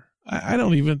nowhere, I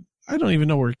don't even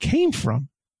know where it came from.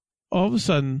 All of a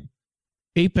sudden,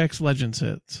 Apex Legends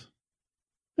hits,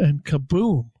 and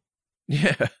kaboom!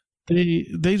 Yeah,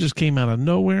 they just came out of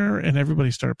nowhere, and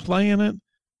everybody started playing it.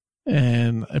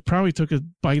 And it probably took a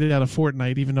bite out of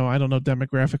Fortnite, even though I don't know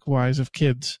demographic-wise if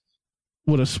kids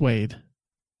would have swayed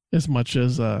as much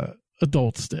as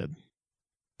adults did.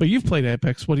 But you've played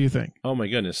Apex. What do you think? Oh my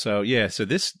goodness! So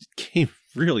this came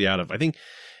really out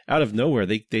of nowhere.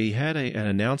 They had an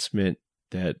announcement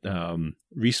that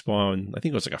Respawn, I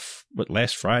think it was like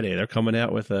last Friday, they're coming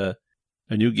out with a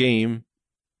new game.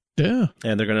 Yeah.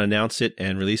 And they're going to announce it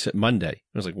and release it Monday.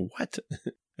 I was like, what?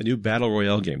 A new Battle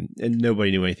Royale game. And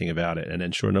nobody knew anything about it. And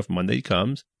then sure enough, Monday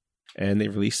comes and they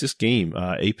release this game,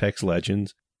 Apex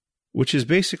Legends, which is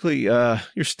basically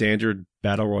your standard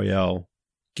Battle Royale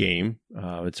game.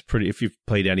 It's pretty, if you've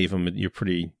played any of them, you're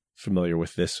pretty familiar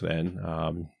with this then.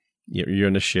 You're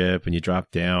in a ship and you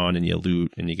drop down and you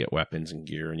loot and you get weapons and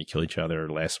gear and you kill each other.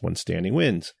 Last one standing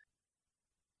wins.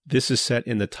 This is set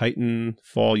in the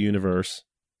Titanfall universe.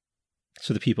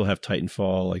 So the people have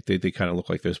Titanfall, like they kind of look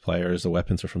like those players. The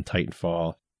weapons are from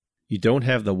Titanfall. You don't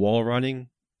have the wall running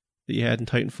that you had in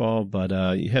Titanfall, but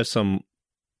you have some,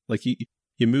 like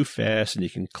you move fast and you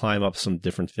can climb up some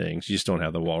different things. You just don't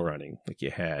have the wall running like you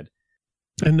had.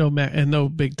 And no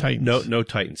big Titans. No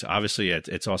Titans. Obviously,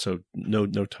 it's also no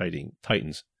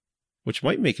Titans, which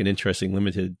might make an interesting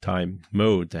limited time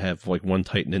mode to have like one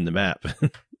Titan in the map.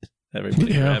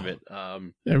 Everybody grab it.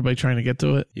 Everybody trying to get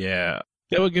to it. Yeah.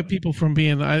 That would get people from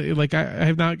being, I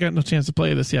have not gotten a chance to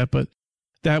play this yet, but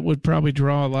that would probably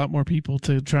draw a lot more people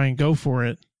to try and go for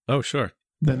it. Oh, sure.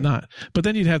 Than not. But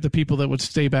then you'd have the people that would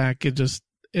stay back and just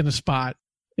in a spot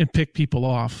and pick people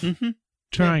off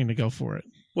trying to go for it.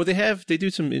 Well, they do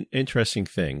some interesting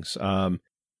things.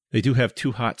 They do have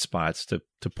two hot spots to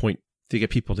get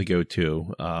people to go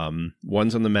to.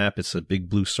 One's on the map. It's a big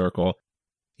blue circle.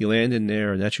 You land in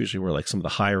there, and that's usually where like some of the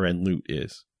higher end loot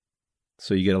is.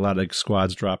 So you get a lot of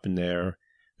squads dropping there.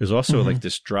 There's also like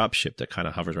this drop ship that kind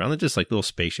of hovers around. It's just like a little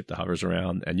spaceship that hovers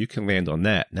around, and you can land on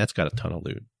that, and that's got a ton of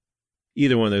loot.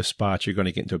 Either one of those spots, you're going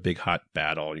to get into a big hot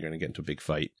battle. You're going to get into a big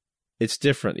fight. It's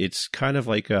different. It's kind of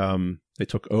like they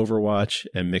took Overwatch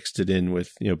and mixed it in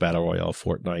with Battle Royale,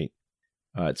 Fortnite.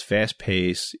 It's fast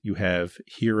paced. You have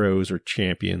heroes or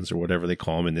champions or whatever they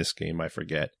call them in this game. I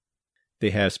forget.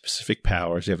 They have specific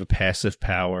powers. They have a passive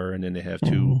power, and then they have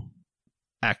two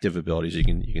active abilities you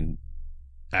can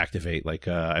activate. Like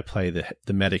I play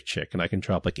the medic chick, and I can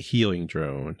drop like a healing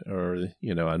drone, or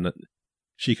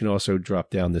she can also drop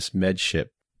down this med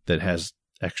ship that has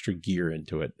extra gear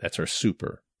into it. That's her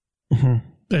super.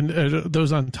 And are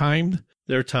those untimed?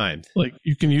 They're timed. Like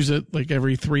you can use it like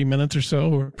every 3 minutes or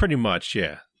so, or pretty much,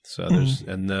 yeah. So there's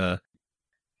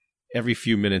every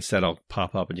few minutes that'll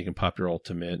pop up, and you can pop your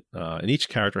ultimate. And each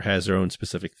character has their own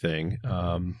specific thing.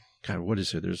 God, what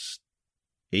is it? There's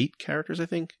 8 characters, I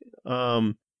think.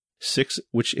 6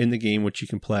 which in the game which you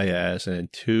can play as,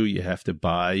 and 2 you have to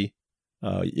buy.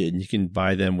 And you can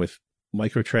buy them with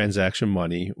microtransaction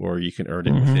money, or you can earn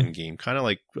it within game, kind of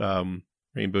like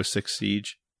Rainbow Six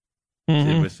Siege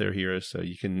did with their heroes. So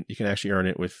you can actually earn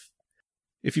it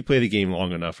if you play the game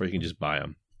long enough, or you can just buy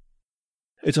them.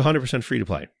 It's 100% free to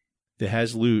play. It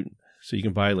has loot, so you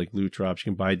can buy like loot drops.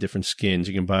 You can buy different skins.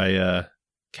 You can buy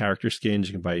character skins.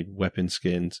 You can buy weapon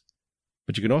skins,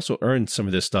 but you can also earn some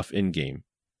of this stuff in game.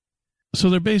 So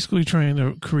they're basically trying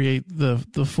to create the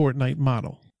Fortnite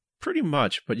model. Pretty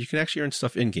much, but you can actually earn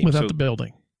stuff in game without the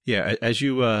building. Yeah, as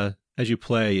you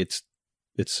play, it's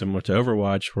similar to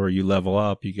Overwatch, where you level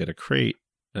up, you get a crate,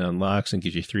 and unlocks and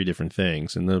gives you 3 different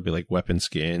things, and there'll be like weapon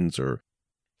skins or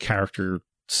character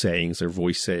sayings or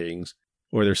voice sayings,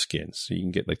 or their skins. So you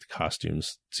can get like the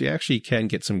costumes. So you actually can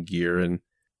get some gear, and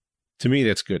to me,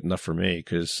 that's good enough for me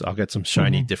because I'll get some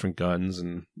shiny different guns,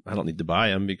 and I don't need to buy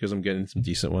them because I'm getting some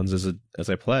decent ones as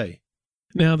I play.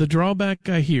 Now, the drawback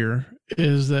I hear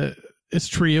is that it's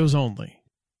trios only.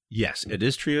 Yes, it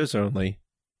is trios only.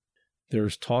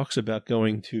 There's talks about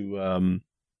going to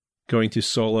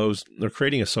solos. They're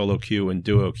creating a solo queue and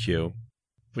duo queue,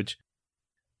 which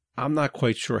I'm not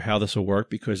quite sure how this will work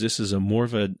because this is more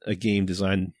of a game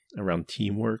designed around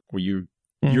teamwork where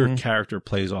your character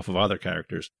plays off of other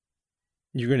characters.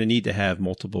 You're going to need to have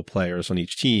multiple players on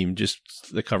each team just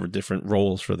to cover different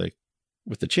roles with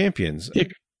the champions. Yeah.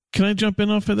 Can I jump in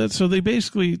off of that? So they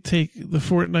basically take the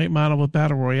Fortnite model with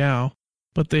Battle Royale,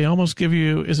 but they almost give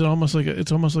you, it's almost like a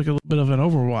little bit of an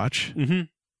Overwatch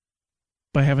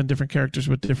by having different characters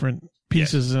with different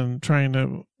pieces and trying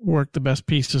to work the best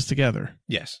pieces together.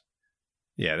 Yes.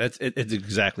 Yeah, it's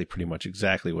pretty much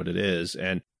exactly what it is.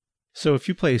 And so if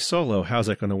you play solo, how's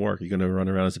that going to work? You're going to run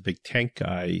around as a big tank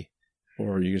guy,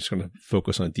 or are you just going to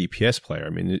focus on a DPS player? I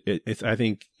mean, I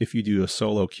think if you do a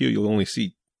solo queue, you'll only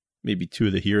see maybe 2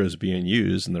 of the heroes being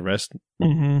used and the rest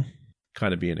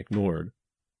kind of being ignored.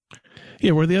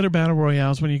 Yeah, where the other battle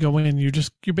royales, when you go in,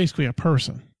 you're basically a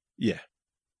person. Yeah.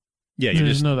 Yeah, you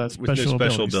just know that special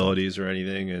abilities or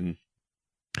anything. And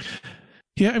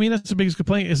yeah, I mean, that's the biggest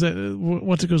complaint is that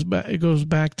once it goes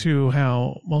back to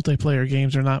how multiplayer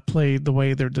games are not played the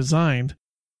way they're designed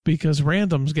because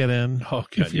randoms get in. Oh,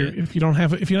 God, if you don't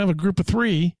have a group of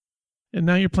 3, and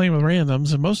now you're playing with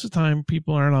randoms, and most of the time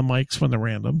people aren't on mics when they're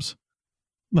randoms.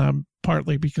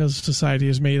 Partly because society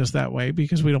has made us that way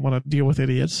because we don't want to deal with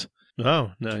idiots.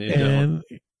 Oh, no, you don't.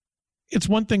 It's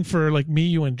one thing for like me,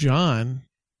 you, and John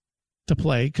to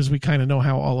play because we kind of know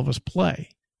how all of us play.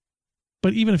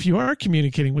 But even if you are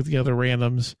communicating with the other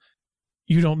randoms,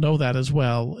 you don't know that as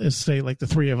well as, say, like the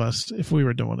 3 of us if we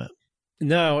were doing it.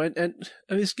 No, and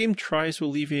this game tries to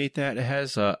alleviate that. It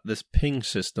has this ping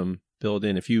system built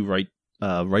in. If you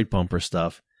right bumper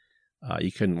stuff,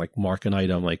 you can like mark an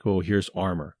item like, oh, here's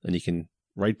armor. And you can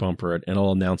right bumper it and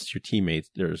it'll announce to your teammates,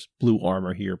 there's blue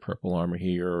armor here, purple armor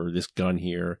here, or this gun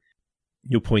here.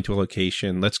 You'll point to a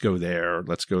location. Let's go there.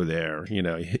 You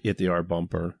know, you hit the right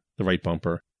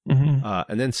bumper.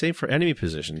 And then same for enemy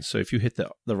positions. So if you hit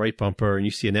the right bumper and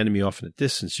you see an enemy off in the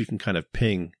distance, you can kind of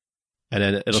ping, and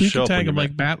then it'll show up. So you can tag them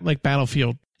like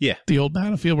Battlefield. Yeah, the old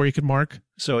Battlefield where you could mark.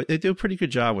 So they do a pretty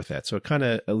good job with that. So it kind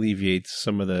of alleviates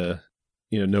some of the,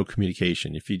 no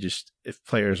communication. If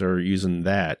players are using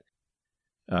that,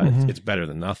 it's better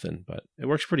than nothing. But it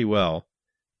works pretty well.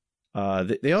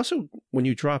 They also, when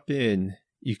you drop in,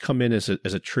 you come in as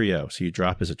a trio. So you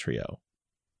drop as a trio.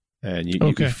 And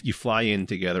you fly in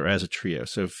together as a trio.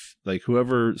 So if like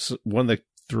whoever one of the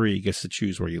 3 gets to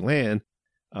choose where you land,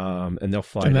 and they'll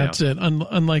fly. And that's it.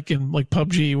 Unlike in like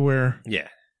PUBG where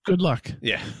good luck.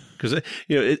 Yeah, because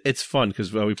it's fun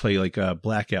because we play like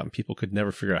Blackout and people could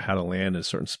never figure out how to land in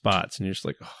certain spots, and you're just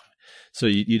like, oh. So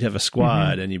you'd have a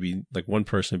squad and you'd be like one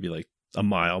person would be like a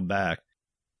mile back,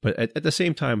 but at the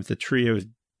same time with the trio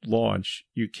launch,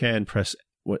 you can press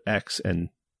X and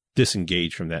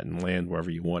disengage from that and land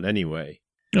wherever you want anyway.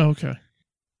 Oh, okay.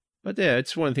 But yeah,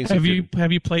 it's one of the things.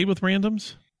 Have you played with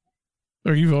randoms?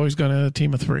 Or you've always gone in a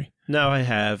team of 3? No, I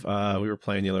have. We were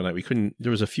playing the other night. We couldn't.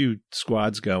 There was a few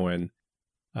squads going,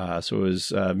 so it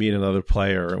was me and another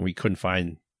player, and we couldn't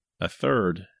find a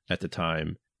third at the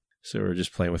time. So we were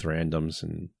just playing with randoms,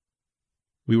 and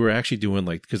we were actually doing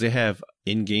because they have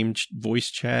in-game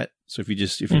voice chat. So if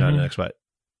you're not an expert,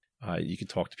 you can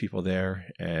talk to people there,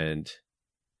 and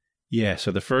yeah.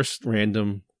 So the first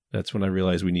random, that's when I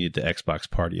realized we needed the Xbox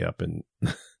party up, and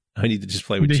I need to just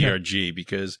play with GRG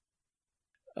because.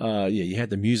 You had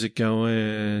the music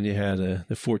going, you had the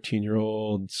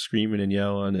 14-year-old screaming and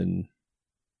yelling, and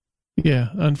yeah,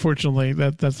 unfortunately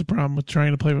that's the problem with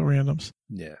trying to play with randoms.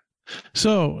 Yeah.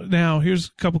 So now here's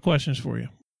a couple questions for you.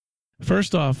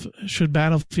 First off, should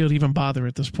Battlefield even bother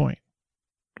at this point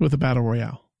with a battle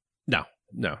royale?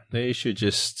 No. They should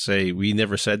just say, we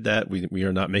never said that. We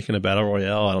are not making a battle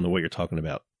royale. I don't know what you're talking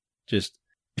about. Just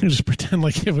pretend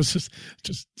like it was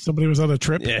just somebody was on a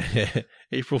trip. Yeah.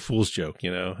 April Fool's joke,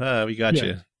 we got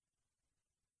you.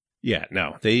 Yeah,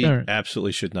 no, they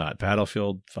absolutely should not.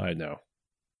 Battlefield 5, no.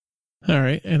 All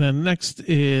right. And then next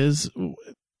is,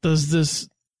 does this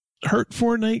hurt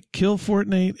Fortnite, kill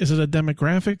Fortnite? Is it a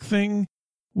demographic thing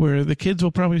where the kids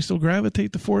will probably still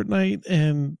gravitate to Fortnite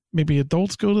and maybe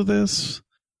adults go to this?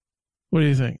 What do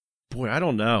you think? Boy, I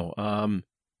don't know.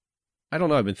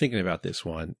 I've been thinking about this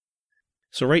one.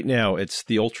 So right now, it's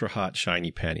the ultra hot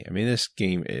shiny penny. I mean, this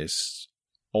game is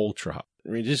ultra hot.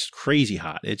 I mean, just crazy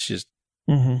hot. It's just.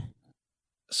 Mm-hmm.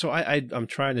 So I'm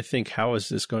trying to think, how is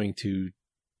this going to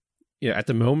at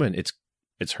the moment,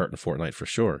 it's hurting Fortnite for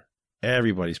sure.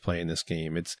 Everybody's playing this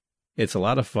game. It's a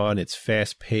lot of fun. It's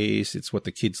fast paced. It's what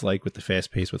the kids like with the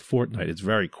fast pace with Fortnite. It's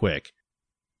very quick.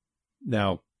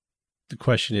 Now, the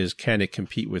question is, can it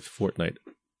compete with Fortnite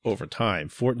over time?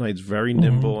 Fortnite's very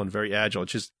nimble and very agile.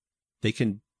 It's just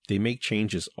they make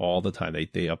changes all the time. They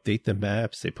update the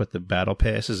maps. They put the battle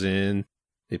passes in.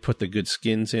 They put the good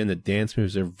skins in. The dance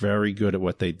moves. They're very good at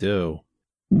what they do.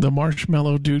 The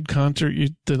Marshmallow Dude concert,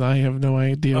 I have no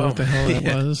idea what the hell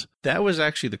that was. That was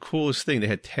actually the coolest thing. They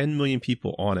had 10 million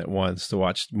people on at once to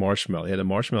watch Marshmallow. They had a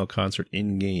Marshmallow concert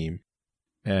in-game,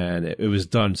 and it was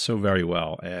done so very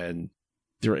well. And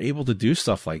they're able to do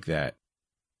stuff like that.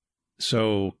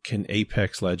 So can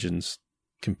Apex Legends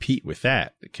compete with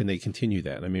that? Can they continue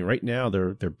that? I mean, right now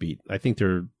they're beat. I think I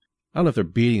don't know if they're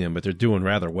beating them, but they're doing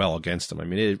rather well against them. I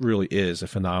mean, it really is a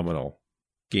phenomenal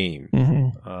game.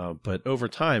 But over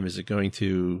time, are they going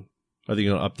to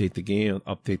update the game,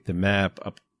 update the map,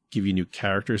 give you new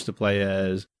characters to play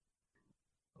as?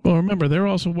 Well, remember, they're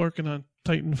also working on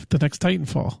the next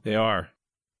Titanfall. They are.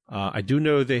 I do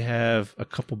know they have a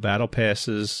couple battle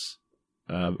passes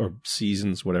or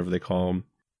seasons, whatever they call them,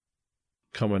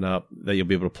 coming up that you'll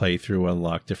be able to play through,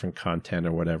 unlock different content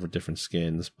or whatever, different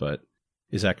skins. But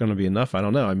is that going to be enough? I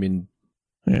don't know. I mean,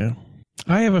 yeah.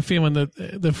 I have a feeling that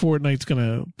Fortnite's going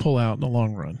to pull out in the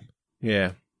long run.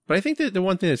 Yeah. But I think that the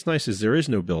one thing that's nice is there is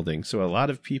no building. So a lot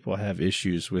of people have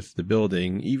issues with the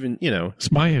building, even,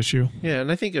 It's my issue. Yeah,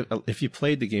 and I think if you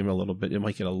played the game a little bit, it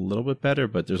might get a little bit better,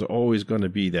 but there's always going to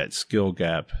be that skill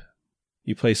gap.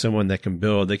 You play someone that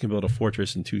they can build a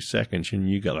fortress in 2 seconds, and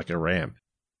you got like a ramp.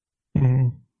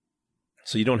 Mm-hmm.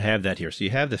 So you don't have that here. So you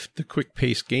have the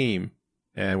quick-paced game,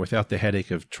 and without the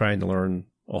headache of trying to learn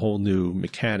a whole new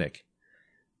mechanic.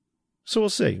 So we'll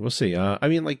see. I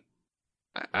mean, like,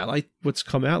 I like what's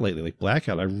come out lately, like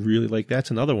Blackout. I really like.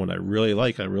 That's another one I really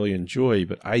like. I really enjoy,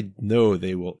 but I know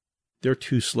they're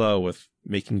too slow with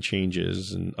making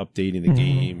changes and updating the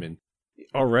game. And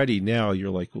already now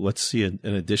you're like, well, let's see an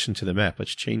addition to the map.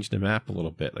 Let's change the map a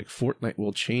little bit. Like Fortnite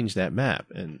will change that map.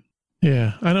 And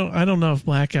yeah, I don't know if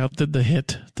Blackout did the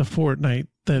Fortnite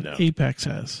that Apex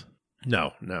has.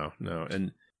 No.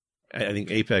 And I think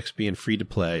Apex being free to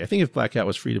play, I think if Blackout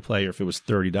was free to play or if it was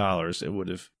 $30, it would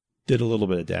have did a little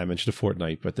bit of damage to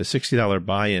Fortnite. But the $60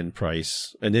 buy-in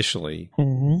price initially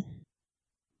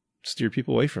steered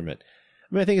people away from it.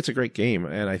 I mean, I think it's a great game.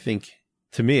 And I think,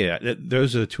 to me,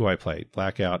 those are the two I played,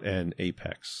 Blackout and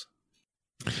Apex.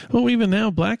 Well, even now,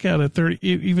 Blackout at 30,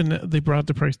 even they brought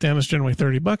the price down. It's generally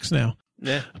 $30 now.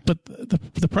 Yeah. But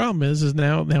the problem is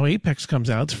now Apex comes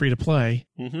out. It's free to play.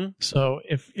 Mm-hmm. So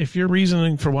if your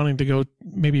reasoning for wanting to go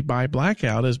maybe buy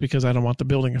Blackout is because I don't want the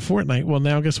building of Fortnite, well,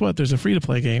 now guess what? There's a free to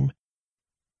play game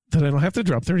that I don't have to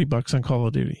drop $30 on Call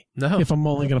of Duty. No. If I'm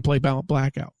only going to play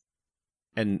Blackout.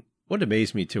 And what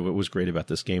amazed me too, what was great about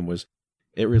this game was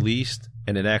it released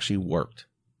and it actually worked.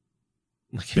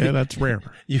 Yeah, that's rare.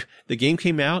 The game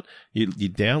came out, you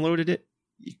downloaded it,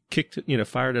 you kicked it,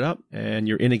 fired it up, and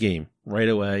you're in a game right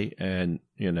away. And,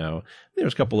 there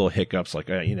was a couple little hiccups, like,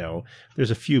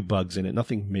 there's a few bugs in it,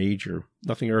 nothing major,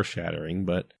 nothing earth shattering,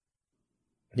 but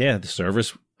yeah, the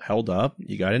service held up.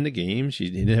 You got into games. You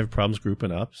didn't have problems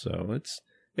grouping up. So it's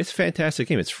a fantastic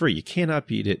game. It's free. You cannot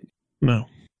beat it. No.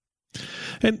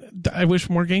 And I wish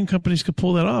more game companies could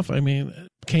pull that off. I mean, it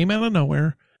came out of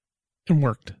nowhere and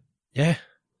worked. Yeah.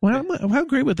 Well, how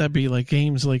great would that be? Like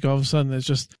games, like all of a sudden it's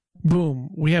just boom,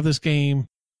 we have this game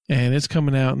and it's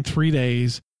coming out in 3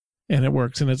 days and it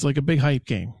works. And it's like a big hype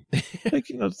game.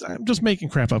 Like, I'm just making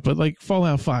crap up, but like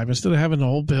Fallout 5, instead of having the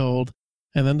whole build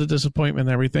and then the disappointment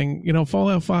and everything,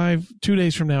 Fallout 5, 2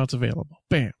 days from now, it's available.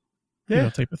 Bam. Yeah.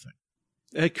 Type of thing.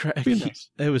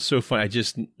 It was so funny.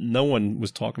 No one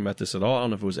was talking about this at all. I don't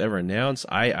know if it was ever announced.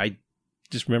 I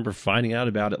just remember finding out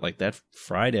about it like that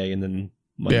Friday, and then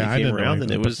Monday came around,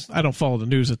 and it was. I don't follow the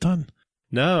news a ton.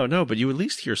 No, but you at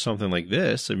least hear something like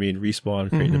this. I mean, Respawn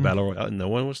creating a battle royale, and no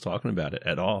one was talking about it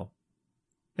at all.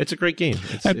 It's a great game.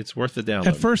 It's worth the download.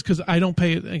 At first, because I don't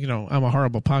pay. I'm a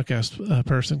horrible podcast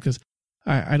person because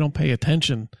I don't pay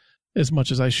attention as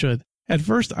much as I should. At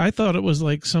first, I thought it was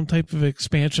like some type of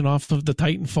expansion off of the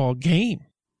Titanfall game.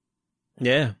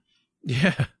 Yeah.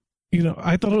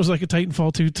 I thought it was like a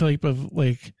Titanfall 2 type of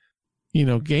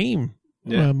game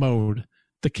mode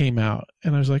that came out.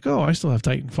 And I was like, oh, I still have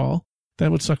Titanfall.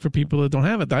 That would suck for people that don't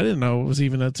have it. I didn't know it was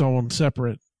even its own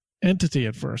separate entity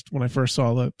at first when I first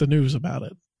saw the news about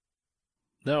it.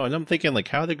 No, and I'm thinking, like,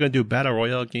 how are they going to do Battle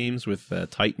Royale games with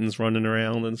Titans running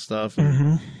around and stuff?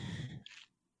 Mm-hmm.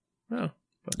 Well,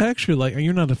 I actually like.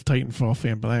 You're not a Titanfall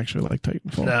fan, but I actually like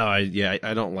Titanfall. No,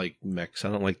 I don't like mechs. I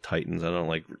don't like Titans. I don't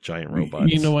like giant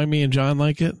robots. You know why me and John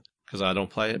like it? Because I don't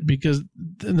play it. Because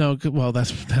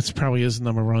that's probably his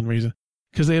number one reason.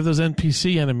 Because they have those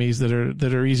NPC enemies that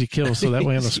are easy kills, so that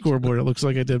way on the scoreboard it looks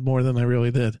like I did more than I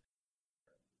really did.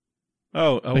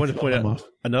 Oh, I want to point out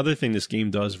another thing this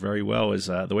game does very well is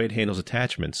the way it handles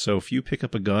attachments. So if you pick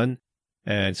up a gun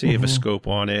and say you have a scope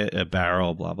on it, a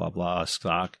barrel, blah, blah, blah,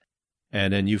 stock,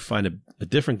 and then you find a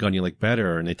different gun you like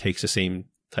better and it takes the same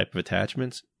type of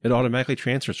attachments, it automatically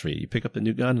transfers for you. You pick up the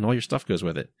new gun and all your stuff goes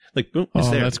with it. Like, boom, it's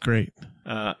there. That's great.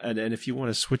 And then if you want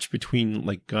to switch between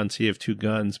like guns, you have two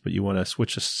guns, but you want to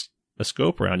switch a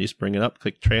scope around, you just bring it up,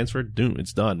 click transfer, boom,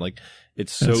 it's done. Like,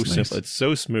 it's so simple. Nice. It's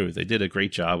so smooth. They did a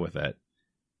great job with that.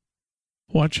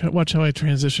 Watch how I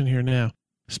transition here now.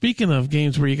 Speaking of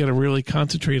games where you got to really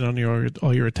concentrate on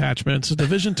all your attachments, the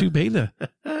Division 2 beta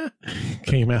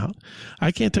came out.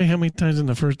 I can't tell you how many times in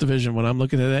the first Division when I'm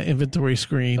looking at that inventory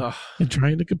screen and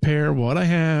trying to compare what I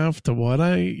have to what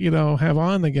I have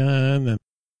on the gun and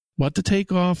what to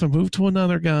take off and move to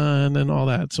another gun and all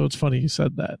that. So it's funny you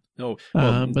said that. Oh,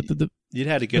 well, but you'd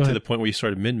had to get to the point where you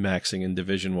started min-maxing in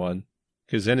Division 1.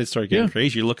 Because then it started getting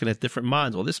crazy. You're looking at different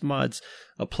mods. Well, this mod's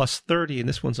a plus 30 and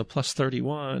this one's a plus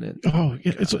 31. And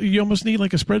you almost need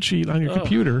like a spreadsheet on your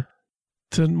computer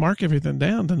to mark everything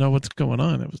down to know what's going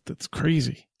on. It's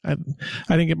crazy. I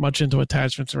didn't get much into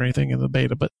attachments or anything in the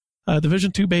beta, but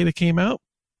Division 2 beta came out.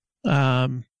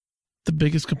 The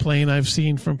biggest complaint I've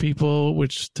seen from people,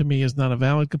 which to me is not a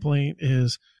valid complaint,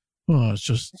 is, it's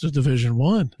just Division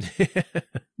 1.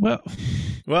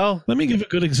 Well, let me give a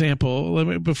good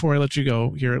example. Before I let you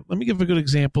go here, let me give a good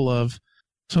example of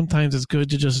sometimes it's good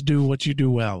to just do what you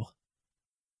do well.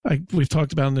 We've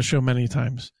talked about on the show many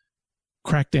times.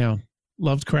 Crackdown.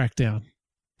 Loved Crackdown.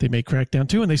 They made Crackdown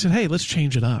 2, and they said, hey, let's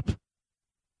change it up.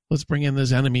 Let's bring in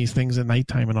these enemies, things at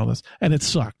nighttime and all this. And it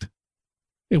sucked.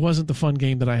 It wasn't the fun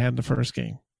game that I had in the first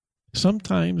game.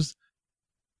 Sometimes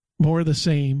more of the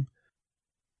same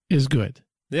is good.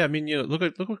 Yeah, I mean, look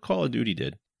what Call of Duty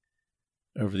did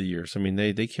over the years. I mean,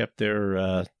 they kept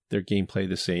their gameplay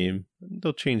the same.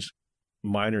 They'll change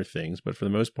minor things, but for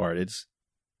the most part, it's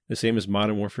the same as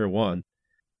Modern Warfare 1.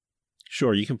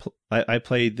 Sure, you can. I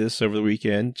played this over the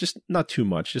weekend, just not too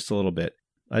much, just a little bit.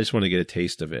 I just want to get a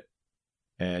taste of it.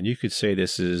 And you could say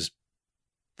this is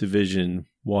Division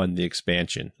 1, the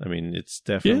expansion. I mean, it's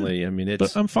definitely. Yeah, I mean,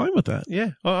 it's. But I'm fine with that.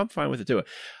 Yeah, I'm fine with it too.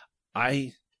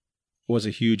 I was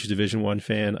a huge Division 1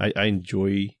 fan. I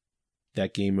enjoy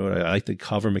that game mode. I like the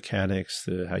cover mechanics,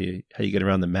 how you get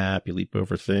around the map, you leap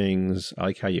over things. I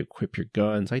like how you equip your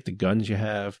guns. I like the guns you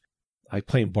have. I like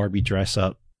playing Barbie dress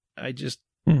up. I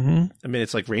mean,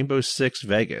 it's like Rainbow Six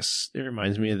Vegas. It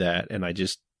reminds me of that, and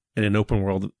in an open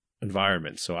world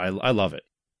environment. So I love it.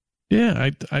 Yeah,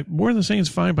 I more than saying it's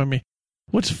fine by me.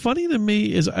 What's funny to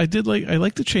me is I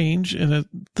like the change in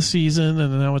the season,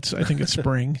 and now I think it's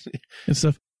spring and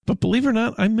stuff. But believe it or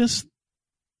not, I miss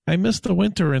the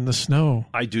winter and the snow.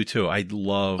 I do too. I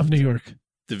love of New York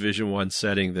Division 1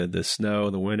 setting, the snow,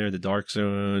 the winter, the dark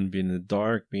zone, being in the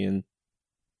dark, being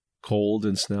cold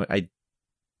and snow.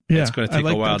 It's going to take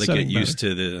a while to get used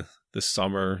to the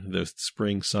summer, the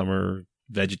spring, summer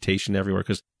vegetation everywhere,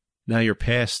 because now you're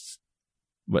past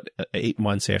 8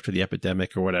 months after the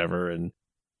epidemic or whatever, and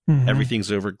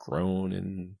everything's overgrown,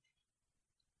 and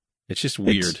it's just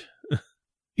weird.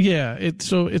 It's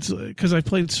because I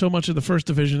played so much of the first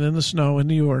Division in the snow in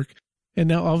New York, and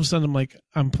now all of a sudden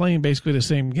I'm playing basically the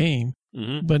same game,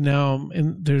 but now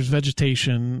there's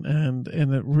vegetation, and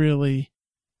it really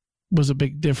was a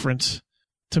big difference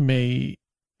to me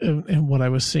in what I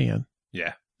was seeing.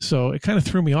 Yeah. So it kind of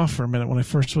threw me off for a minute when I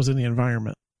first was in the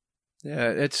environment. Yeah,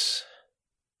 it's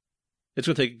going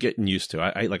to take getting used to.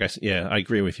 I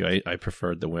agree with you. I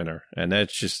preferred the winter, and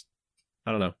that's just,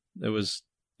 I don't know.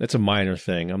 That's a minor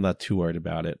thing. I'm not too worried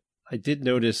about it. I did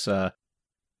notice the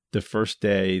first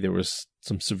day there was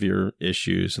some severe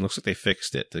issues, and it looks like they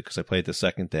fixed it because I played the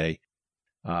second day.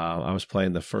 I was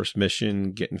playing the first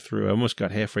mission, getting through. I almost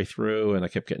got halfway through, and I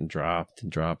kept getting dropped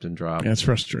and dropped and dropped. Yeah, it's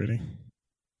frustrating.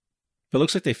 But it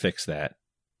looks like they fixed that.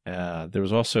 There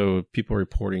was also people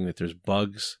reporting that there's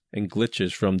bugs and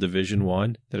glitches from Division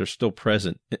 1 that are still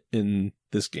present in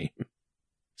this game.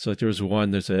 So there was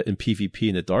one, in PvP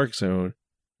in the Dark Zone,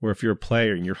 where if you're a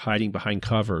player and you're hiding behind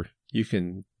cover, you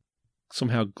can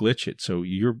somehow glitch it so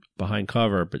you're behind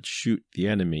cover but shoot the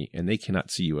enemy and they cannot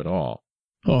see you at all.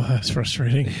 Oh, that's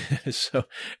frustrating.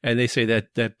 And they say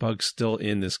that bug's still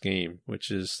in this game, which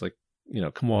is like,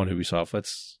 come on, Ubisoft,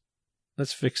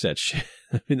 let's fix that shit.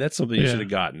 I mean, that's something you should have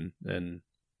gotten. And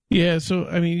Yeah, so,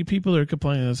 I mean, people are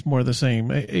complaining it's more of the same.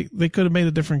 They could have made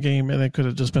a different game, and it could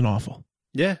have just been awful.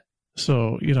 Yeah.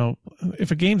 So,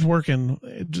 if a game's working,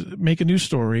 make a new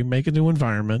story, make a new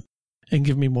environment, and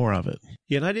give me more of it.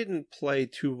 Yeah, and I didn't play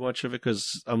too much of it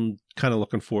because I'm kind of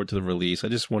looking forward to the release. I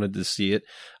just wanted to see it.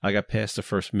 I got past the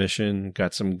first mission,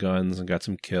 got some guns, and got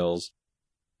some kills.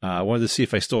 I wanted to see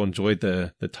if I still enjoyed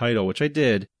the title, which I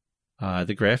did.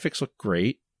 The graphics looked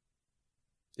great.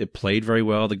 It played very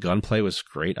well. The gunplay was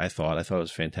great, I thought. I thought it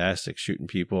was fantastic. Shooting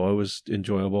people, it was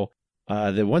enjoyable.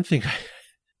 The one thing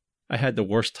I had the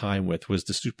worst time with was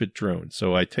the stupid drone.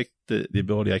 So I took the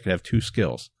ability I could have 2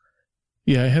 skills.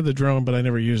 Yeah, I had the drone, but I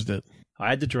never used it. I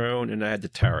had the drone and I had the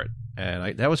turret,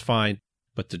 and that was fine.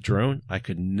 But the drone, I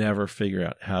could never figure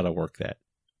out how to work that.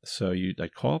 So I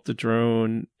call up the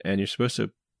drone, and you're supposed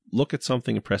to look at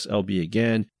something and press LB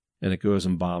again, and it goes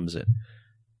and bombs it.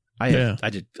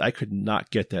 I could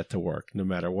not get that to work. No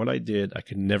matter what I did, I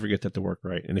could never get that to work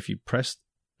right. And if you press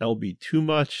LB too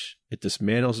much, it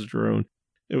dismantles the drone.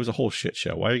 It was a whole shit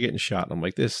show. Why are you getting shot? And I'm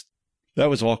like, that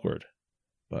was awkward.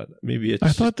 But maybe it's... I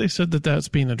thought they said that's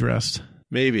being addressed.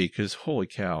 Maybe, because holy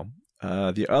cow.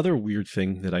 The other weird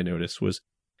thing that I noticed was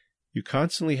you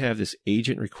constantly have this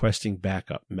agent requesting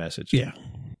backup message. Yeah.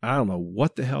 I don't know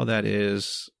what the hell that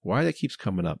is, why that keeps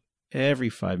coming up every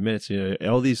 5 minutes.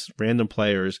 All these random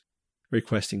players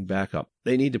requesting backup.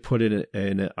 They need to put in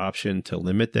an option to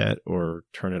limit that or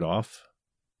turn it off.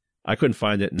 I couldn't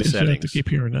find it in the settings. You have to keep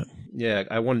hearing it. Yeah,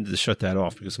 I wanted to shut that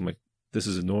off because I'm like, this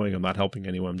is annoying. I'm not helping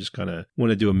anyone. I'm just kind of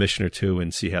want to do a mission or two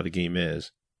and see how the game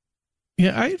is.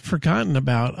 Yeah, I had forgotten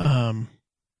about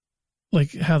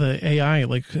like how the AI,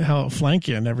 like how it'll flank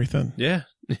you and everything. Yeah.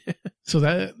 So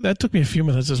that took me a few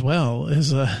minutes as well.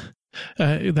 Is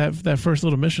that first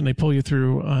little mission they pull you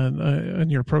through on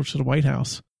your approach to the White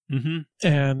House,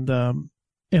 and all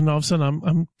of a sudden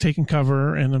I'm taking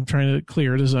cover and I'm trying to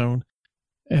clear the zone,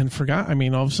 and forgot. I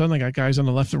mean, all of a sudden I got guys on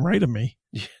the left and right of me.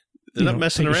 They're not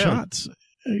messing around. Shots.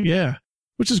 Yeah,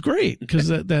 which is great because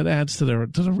that adds to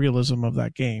the realism of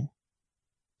that game.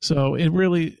 So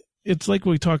it's like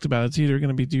we talked about. It's either going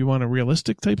to be, do you want a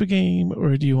realistic type of game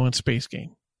or do you want space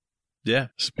game? Yeah.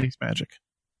 Space magic.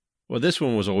 Well, this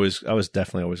one was I was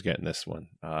definitely always getting this one.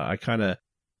 I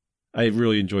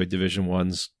really enjoyed Division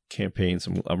 1's campaigns.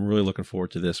 I'm really looking forward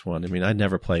to this one. I mean, I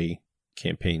never play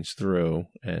campaigns through,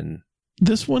 and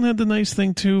this one had the nice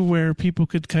thing too, where people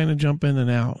could kind of jump in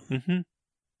and out. Mm-hmm.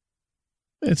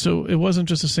 And so it wasn't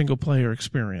just a single player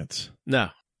experience. No.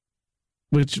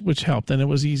 Which helped, and it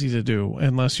was easy to do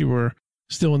unless you were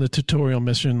still in the tutorial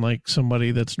mission like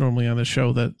somebody that's normally on the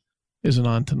show that isn't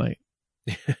on tonight.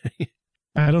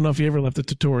 I don't know if you ever left the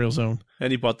tutorial zone.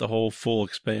 And he bought the whole full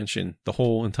expansion, the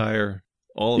whole entire,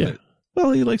 all of it.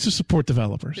 Well, he likes to support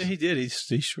developers. Yeah, he did. He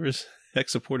sure as heck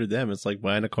supported them. It's like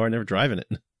buying a car, never driving it.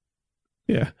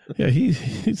 Yeah.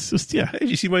 He's just, yeah. Hey, did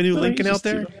you see my new Lincoln out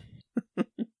there?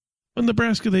 In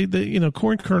Nebraska, they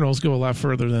corn kernels go a lot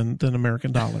further than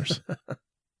American dollars.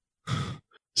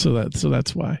 So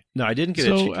that's why. No, I didn't get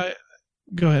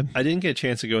go ahead. I didn't get a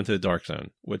chance to go into the Dark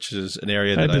Zone, which is an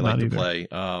area that I like to play.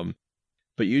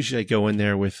 But usually I go in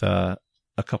there with a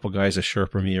couple guys that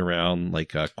Sherpa me around,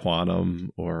 like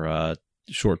Quantum or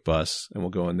Short Bus, and we'll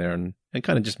go in there and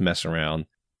kind of just mess around.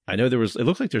 I know it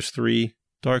looks like there's 3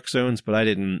 Dark Zones, but I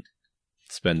didn't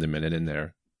spend a minute in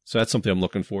there. So that's something I'm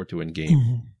looking forward to in game.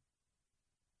 Mm-hmm.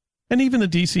 And even the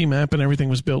DC map and everything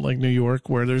was built like New York,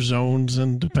 where there's zones,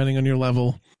 and depending on your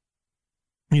level,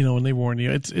 and they warn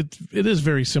you. It is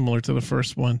very similar to the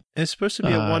first one. And it's supposed to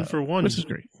be a 1-for-1, which is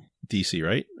great. DC,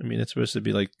 right? I mean, it's supposed to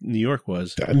be like New York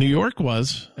was. New York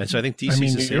was, and so I think DC.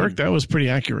 New York, that was pretty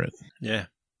accurate. Yeah,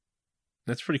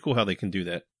 that's pretty cool how they can do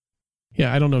that.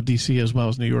 Yeah, I don't know DC as well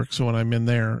as New York, so when I'm in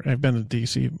there, I've been to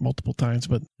DC multiple times,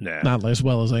 but not as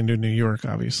well as I knew New York,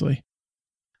 obviously.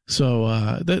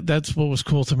 So that's what was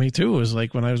cool to me too. Is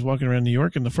like when I was walking around New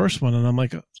York in the first one, and I'm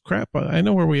like, crap, I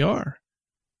know where we are.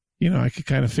 I could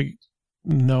kind of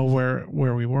know where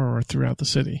we were throughout the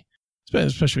city,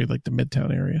 especially like the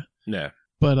Midtown area. Yeah.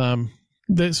 But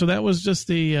so that was just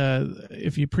the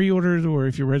if you pre-ordered or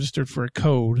if you registered for a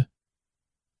code,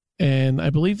 and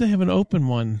I believe they have an open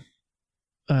one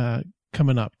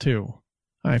coming up too.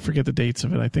 I forget the dates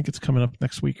of it. I think it's coming up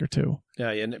next week or 2. Yeah,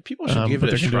 and people should give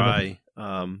it a try.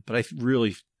 But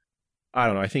I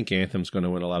don't know. I think Anthem's going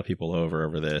to win a lot of people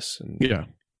over this. And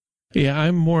Yeah,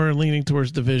 I'm more leaning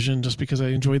towards Division just because I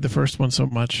enjoyed the first one so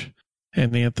much,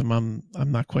 and the Anthem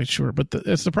I'm not quite sure. But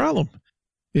that's the problem.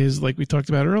 Is like we talked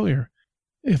about earlier.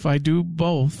 If I do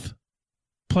both,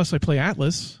 plus I play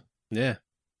Atlas. Yeah.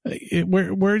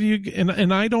 Where do you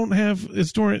and I don't have,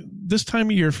 it's during this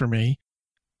time of year for me.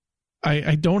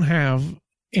 I don't have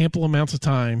ample amounts of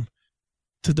time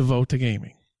to devote to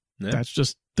gaming. Yeah. That's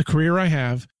just the career I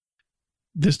have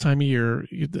this time of year,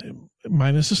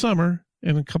 minus the summer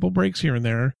and a couple breaks here and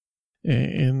there.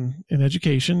 In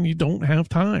education, you don't have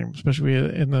time, especially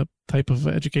in the type of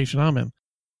education I'm in.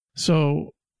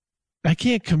 So I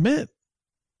can't commit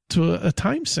to a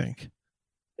time sink.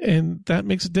 And that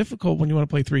makes it difficult when you want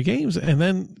to play 3 games. And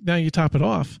then now you top it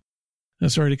off.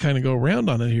 And sorry to kind of go around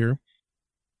on it here.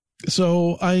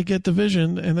 So I get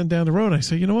Division, and then down the road, I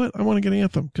say, you know what? I want to get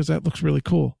Anthem because that looks really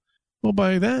cool. Well,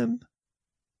 by then,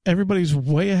 everybody's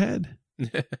way ahead.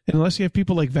 Unless you have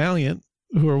people like Valiant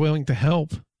who are willing to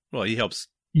help. Well, he helps.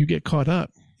 You get caught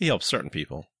up. He helps certain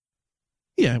people.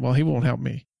 Yeah, well, he won't help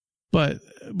me. But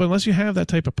unless you have that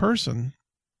type of person,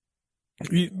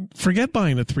 forget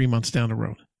buying it 3 months down the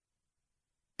road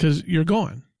because you're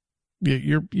gone.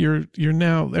 You're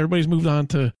now, everybody's moved on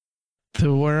to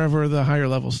wherever the higher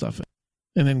level stuff is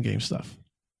and in-game stuff.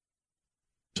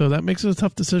 So that makes it a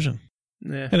tough decision.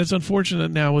 Yeah. And it's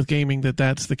unfortunate now with gaming that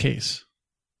that's the case.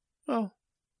 Well,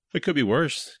 it could be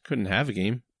worse. Couldn't have a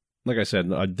game. Like I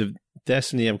said,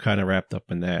 Destiny, I'm kind of wrapped up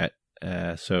in that.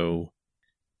 So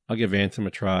I'll give Anthem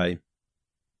a try.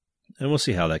 And we'll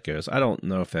see how that goes. I don't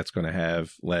know if that's going to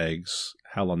have legs,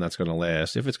 how long that's going to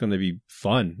last, if it's going to be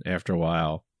fun after a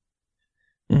while.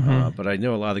 Mm-hmm. But I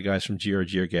know a lot of the guys from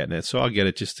GRG are getting it, so I'll get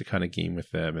it just to kind of game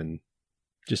with them and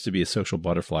just to be a social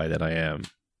butterfly that I am.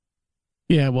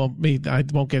 Yeah, well, I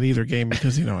won't get either game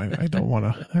because, I don't want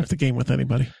to have to game with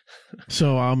anybody.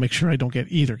 So I'll make sure I don't get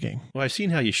either game. Well, I've seen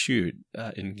how you shoot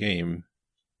in game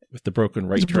with the broken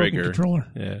right It's a broken trigger. controller.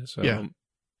 Yeah, so Yeah.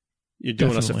 You're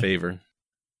doing us a Definitely. favor.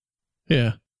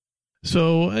 Yeah.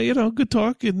 So, good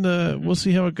talk, and we'll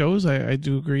see how it goes. I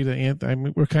do agree that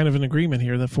Anthem, we're kind of in agreement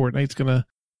here that Fortnite's going to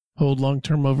hold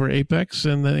long-term over Apex,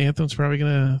 and that Anthem's probably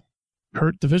going to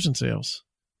hurt Division sales.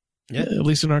 Yeah. At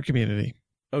least in our community.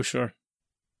 Oh, sure.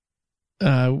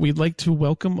 We'd like to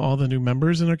welcome all the new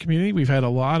members in our community. We've had a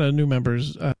lot of new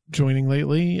members joining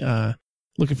lately,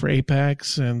 looking for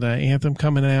Apex and Anthem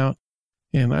coming out.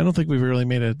 And I don't think we've really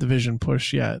made a Division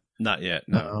push yet. Not yet,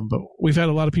 no. But we've had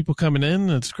a lot of people coming in.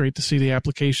 It's great to see the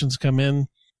applications come in.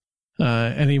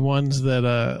 Any ones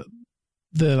that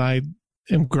I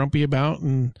am grumpy about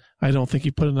and I don't think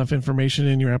you put enough information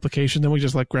in your application, then we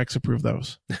just let Grex approve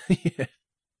those. Yeah.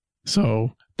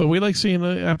 So, but we like seeing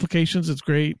the applications. It's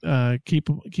great. Keep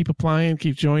applying,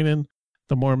 keep joining.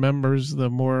 The more members, the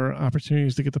more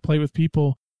opportunities to get to play with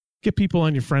people. Get people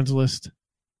on your friends list.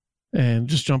 And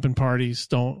just jump in parties.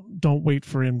 Don't wait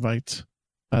for invites.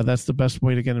 That's the best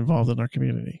way to get involved in our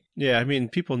community. Yeah, I mean,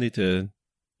 people need to,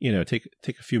 take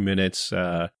a few minutes,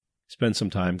 spend some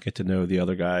time, get to know the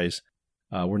other guys.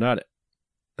 We're not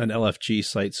an LFG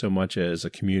site so much as a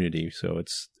community, so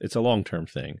it's a long-term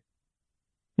thing.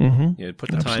 Mm-hmm.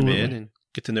 Put the time in and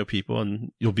get to know people,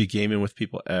 and you'll be gaming with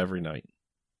people every night.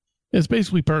 It's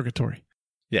basically purgatory.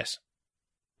 Yes.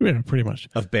 Yeah, pretty much.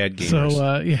 Of bad gamers.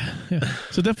 So yeah.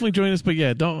 So definitely join us, but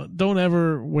yeah, don't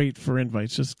ever wait for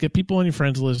invites. Just get people on your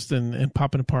friends list and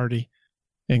pop in a party,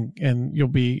 and you'll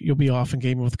be off and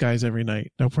gaming with guys every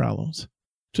night, no problems.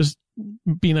 Just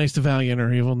be nice to Valiant,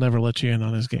 or he will never let you in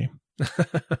on his game.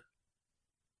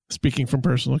 Speaking from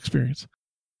personal experience.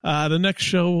 The next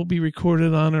show will be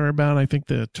recorded on or about, I think,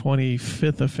 the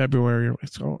 25th of February.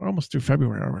 It's almost through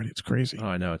February already. It's crazy. Oh,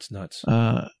 I know. It's nuts.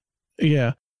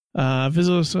 Yeah.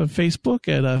 Visit us on Facebook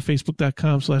at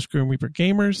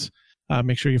facebook.com/GrimReaperGamers.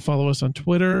 Make sure you follow us on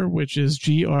Twitter, which is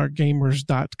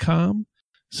grgamers.com.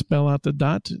 Spell out the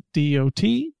 .dot. You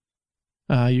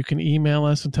can email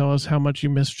us and tell us how much you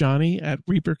miss Johnny at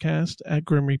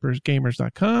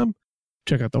reapercast@grimreapersgamers.com.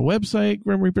 Check out the website,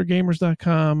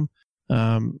 grimreapergamers.com.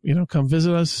 Come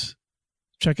visit us.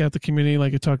 Check out the community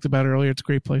like I talked about earlier. It's a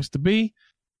great place to be.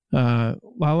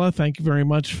 Lala, thank you very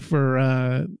much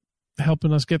for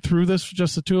helping us get through this,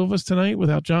 just the two of us tonight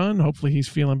without John. Hopefully he's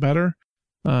feeling better.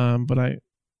 But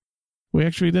we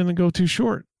actually didn't go too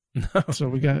short. So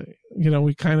we got,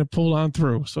 we kind of pulled on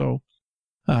through. So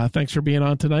thanks for being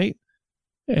on tonight.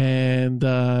 And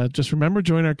just remember,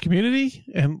 join our community,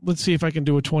 and let's see if I can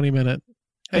do a 20-minute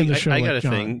Hey, end the show. I got like a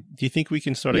John. thing. Do you think we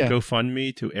can start a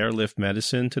GoFundMe to airlift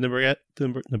medicine to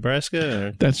Nebraska?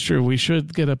 Or? That's true. We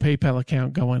should get a PayPal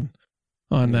account going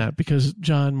on that, because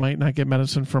John might not get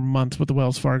medicine for months with the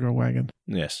Wells Fargo wagon.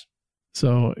 Yes.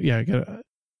 So, yeah,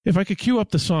 if I could cue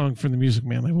up the song from the Music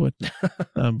Man, I would.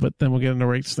 But then we'll get into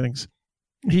rates things.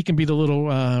 He can be the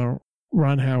little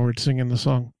Ron Howard singing the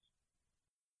song.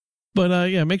 But,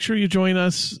 yeah, make sure you join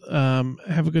us.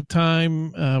 Have a good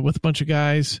time with a bunch of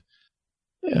guys.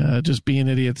 Just being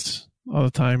idiots all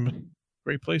the time.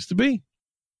 Great place to be.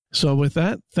 So with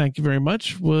that, thank you very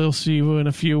much. We'll see you in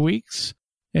a few weeks.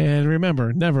 And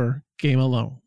remember, never game alone.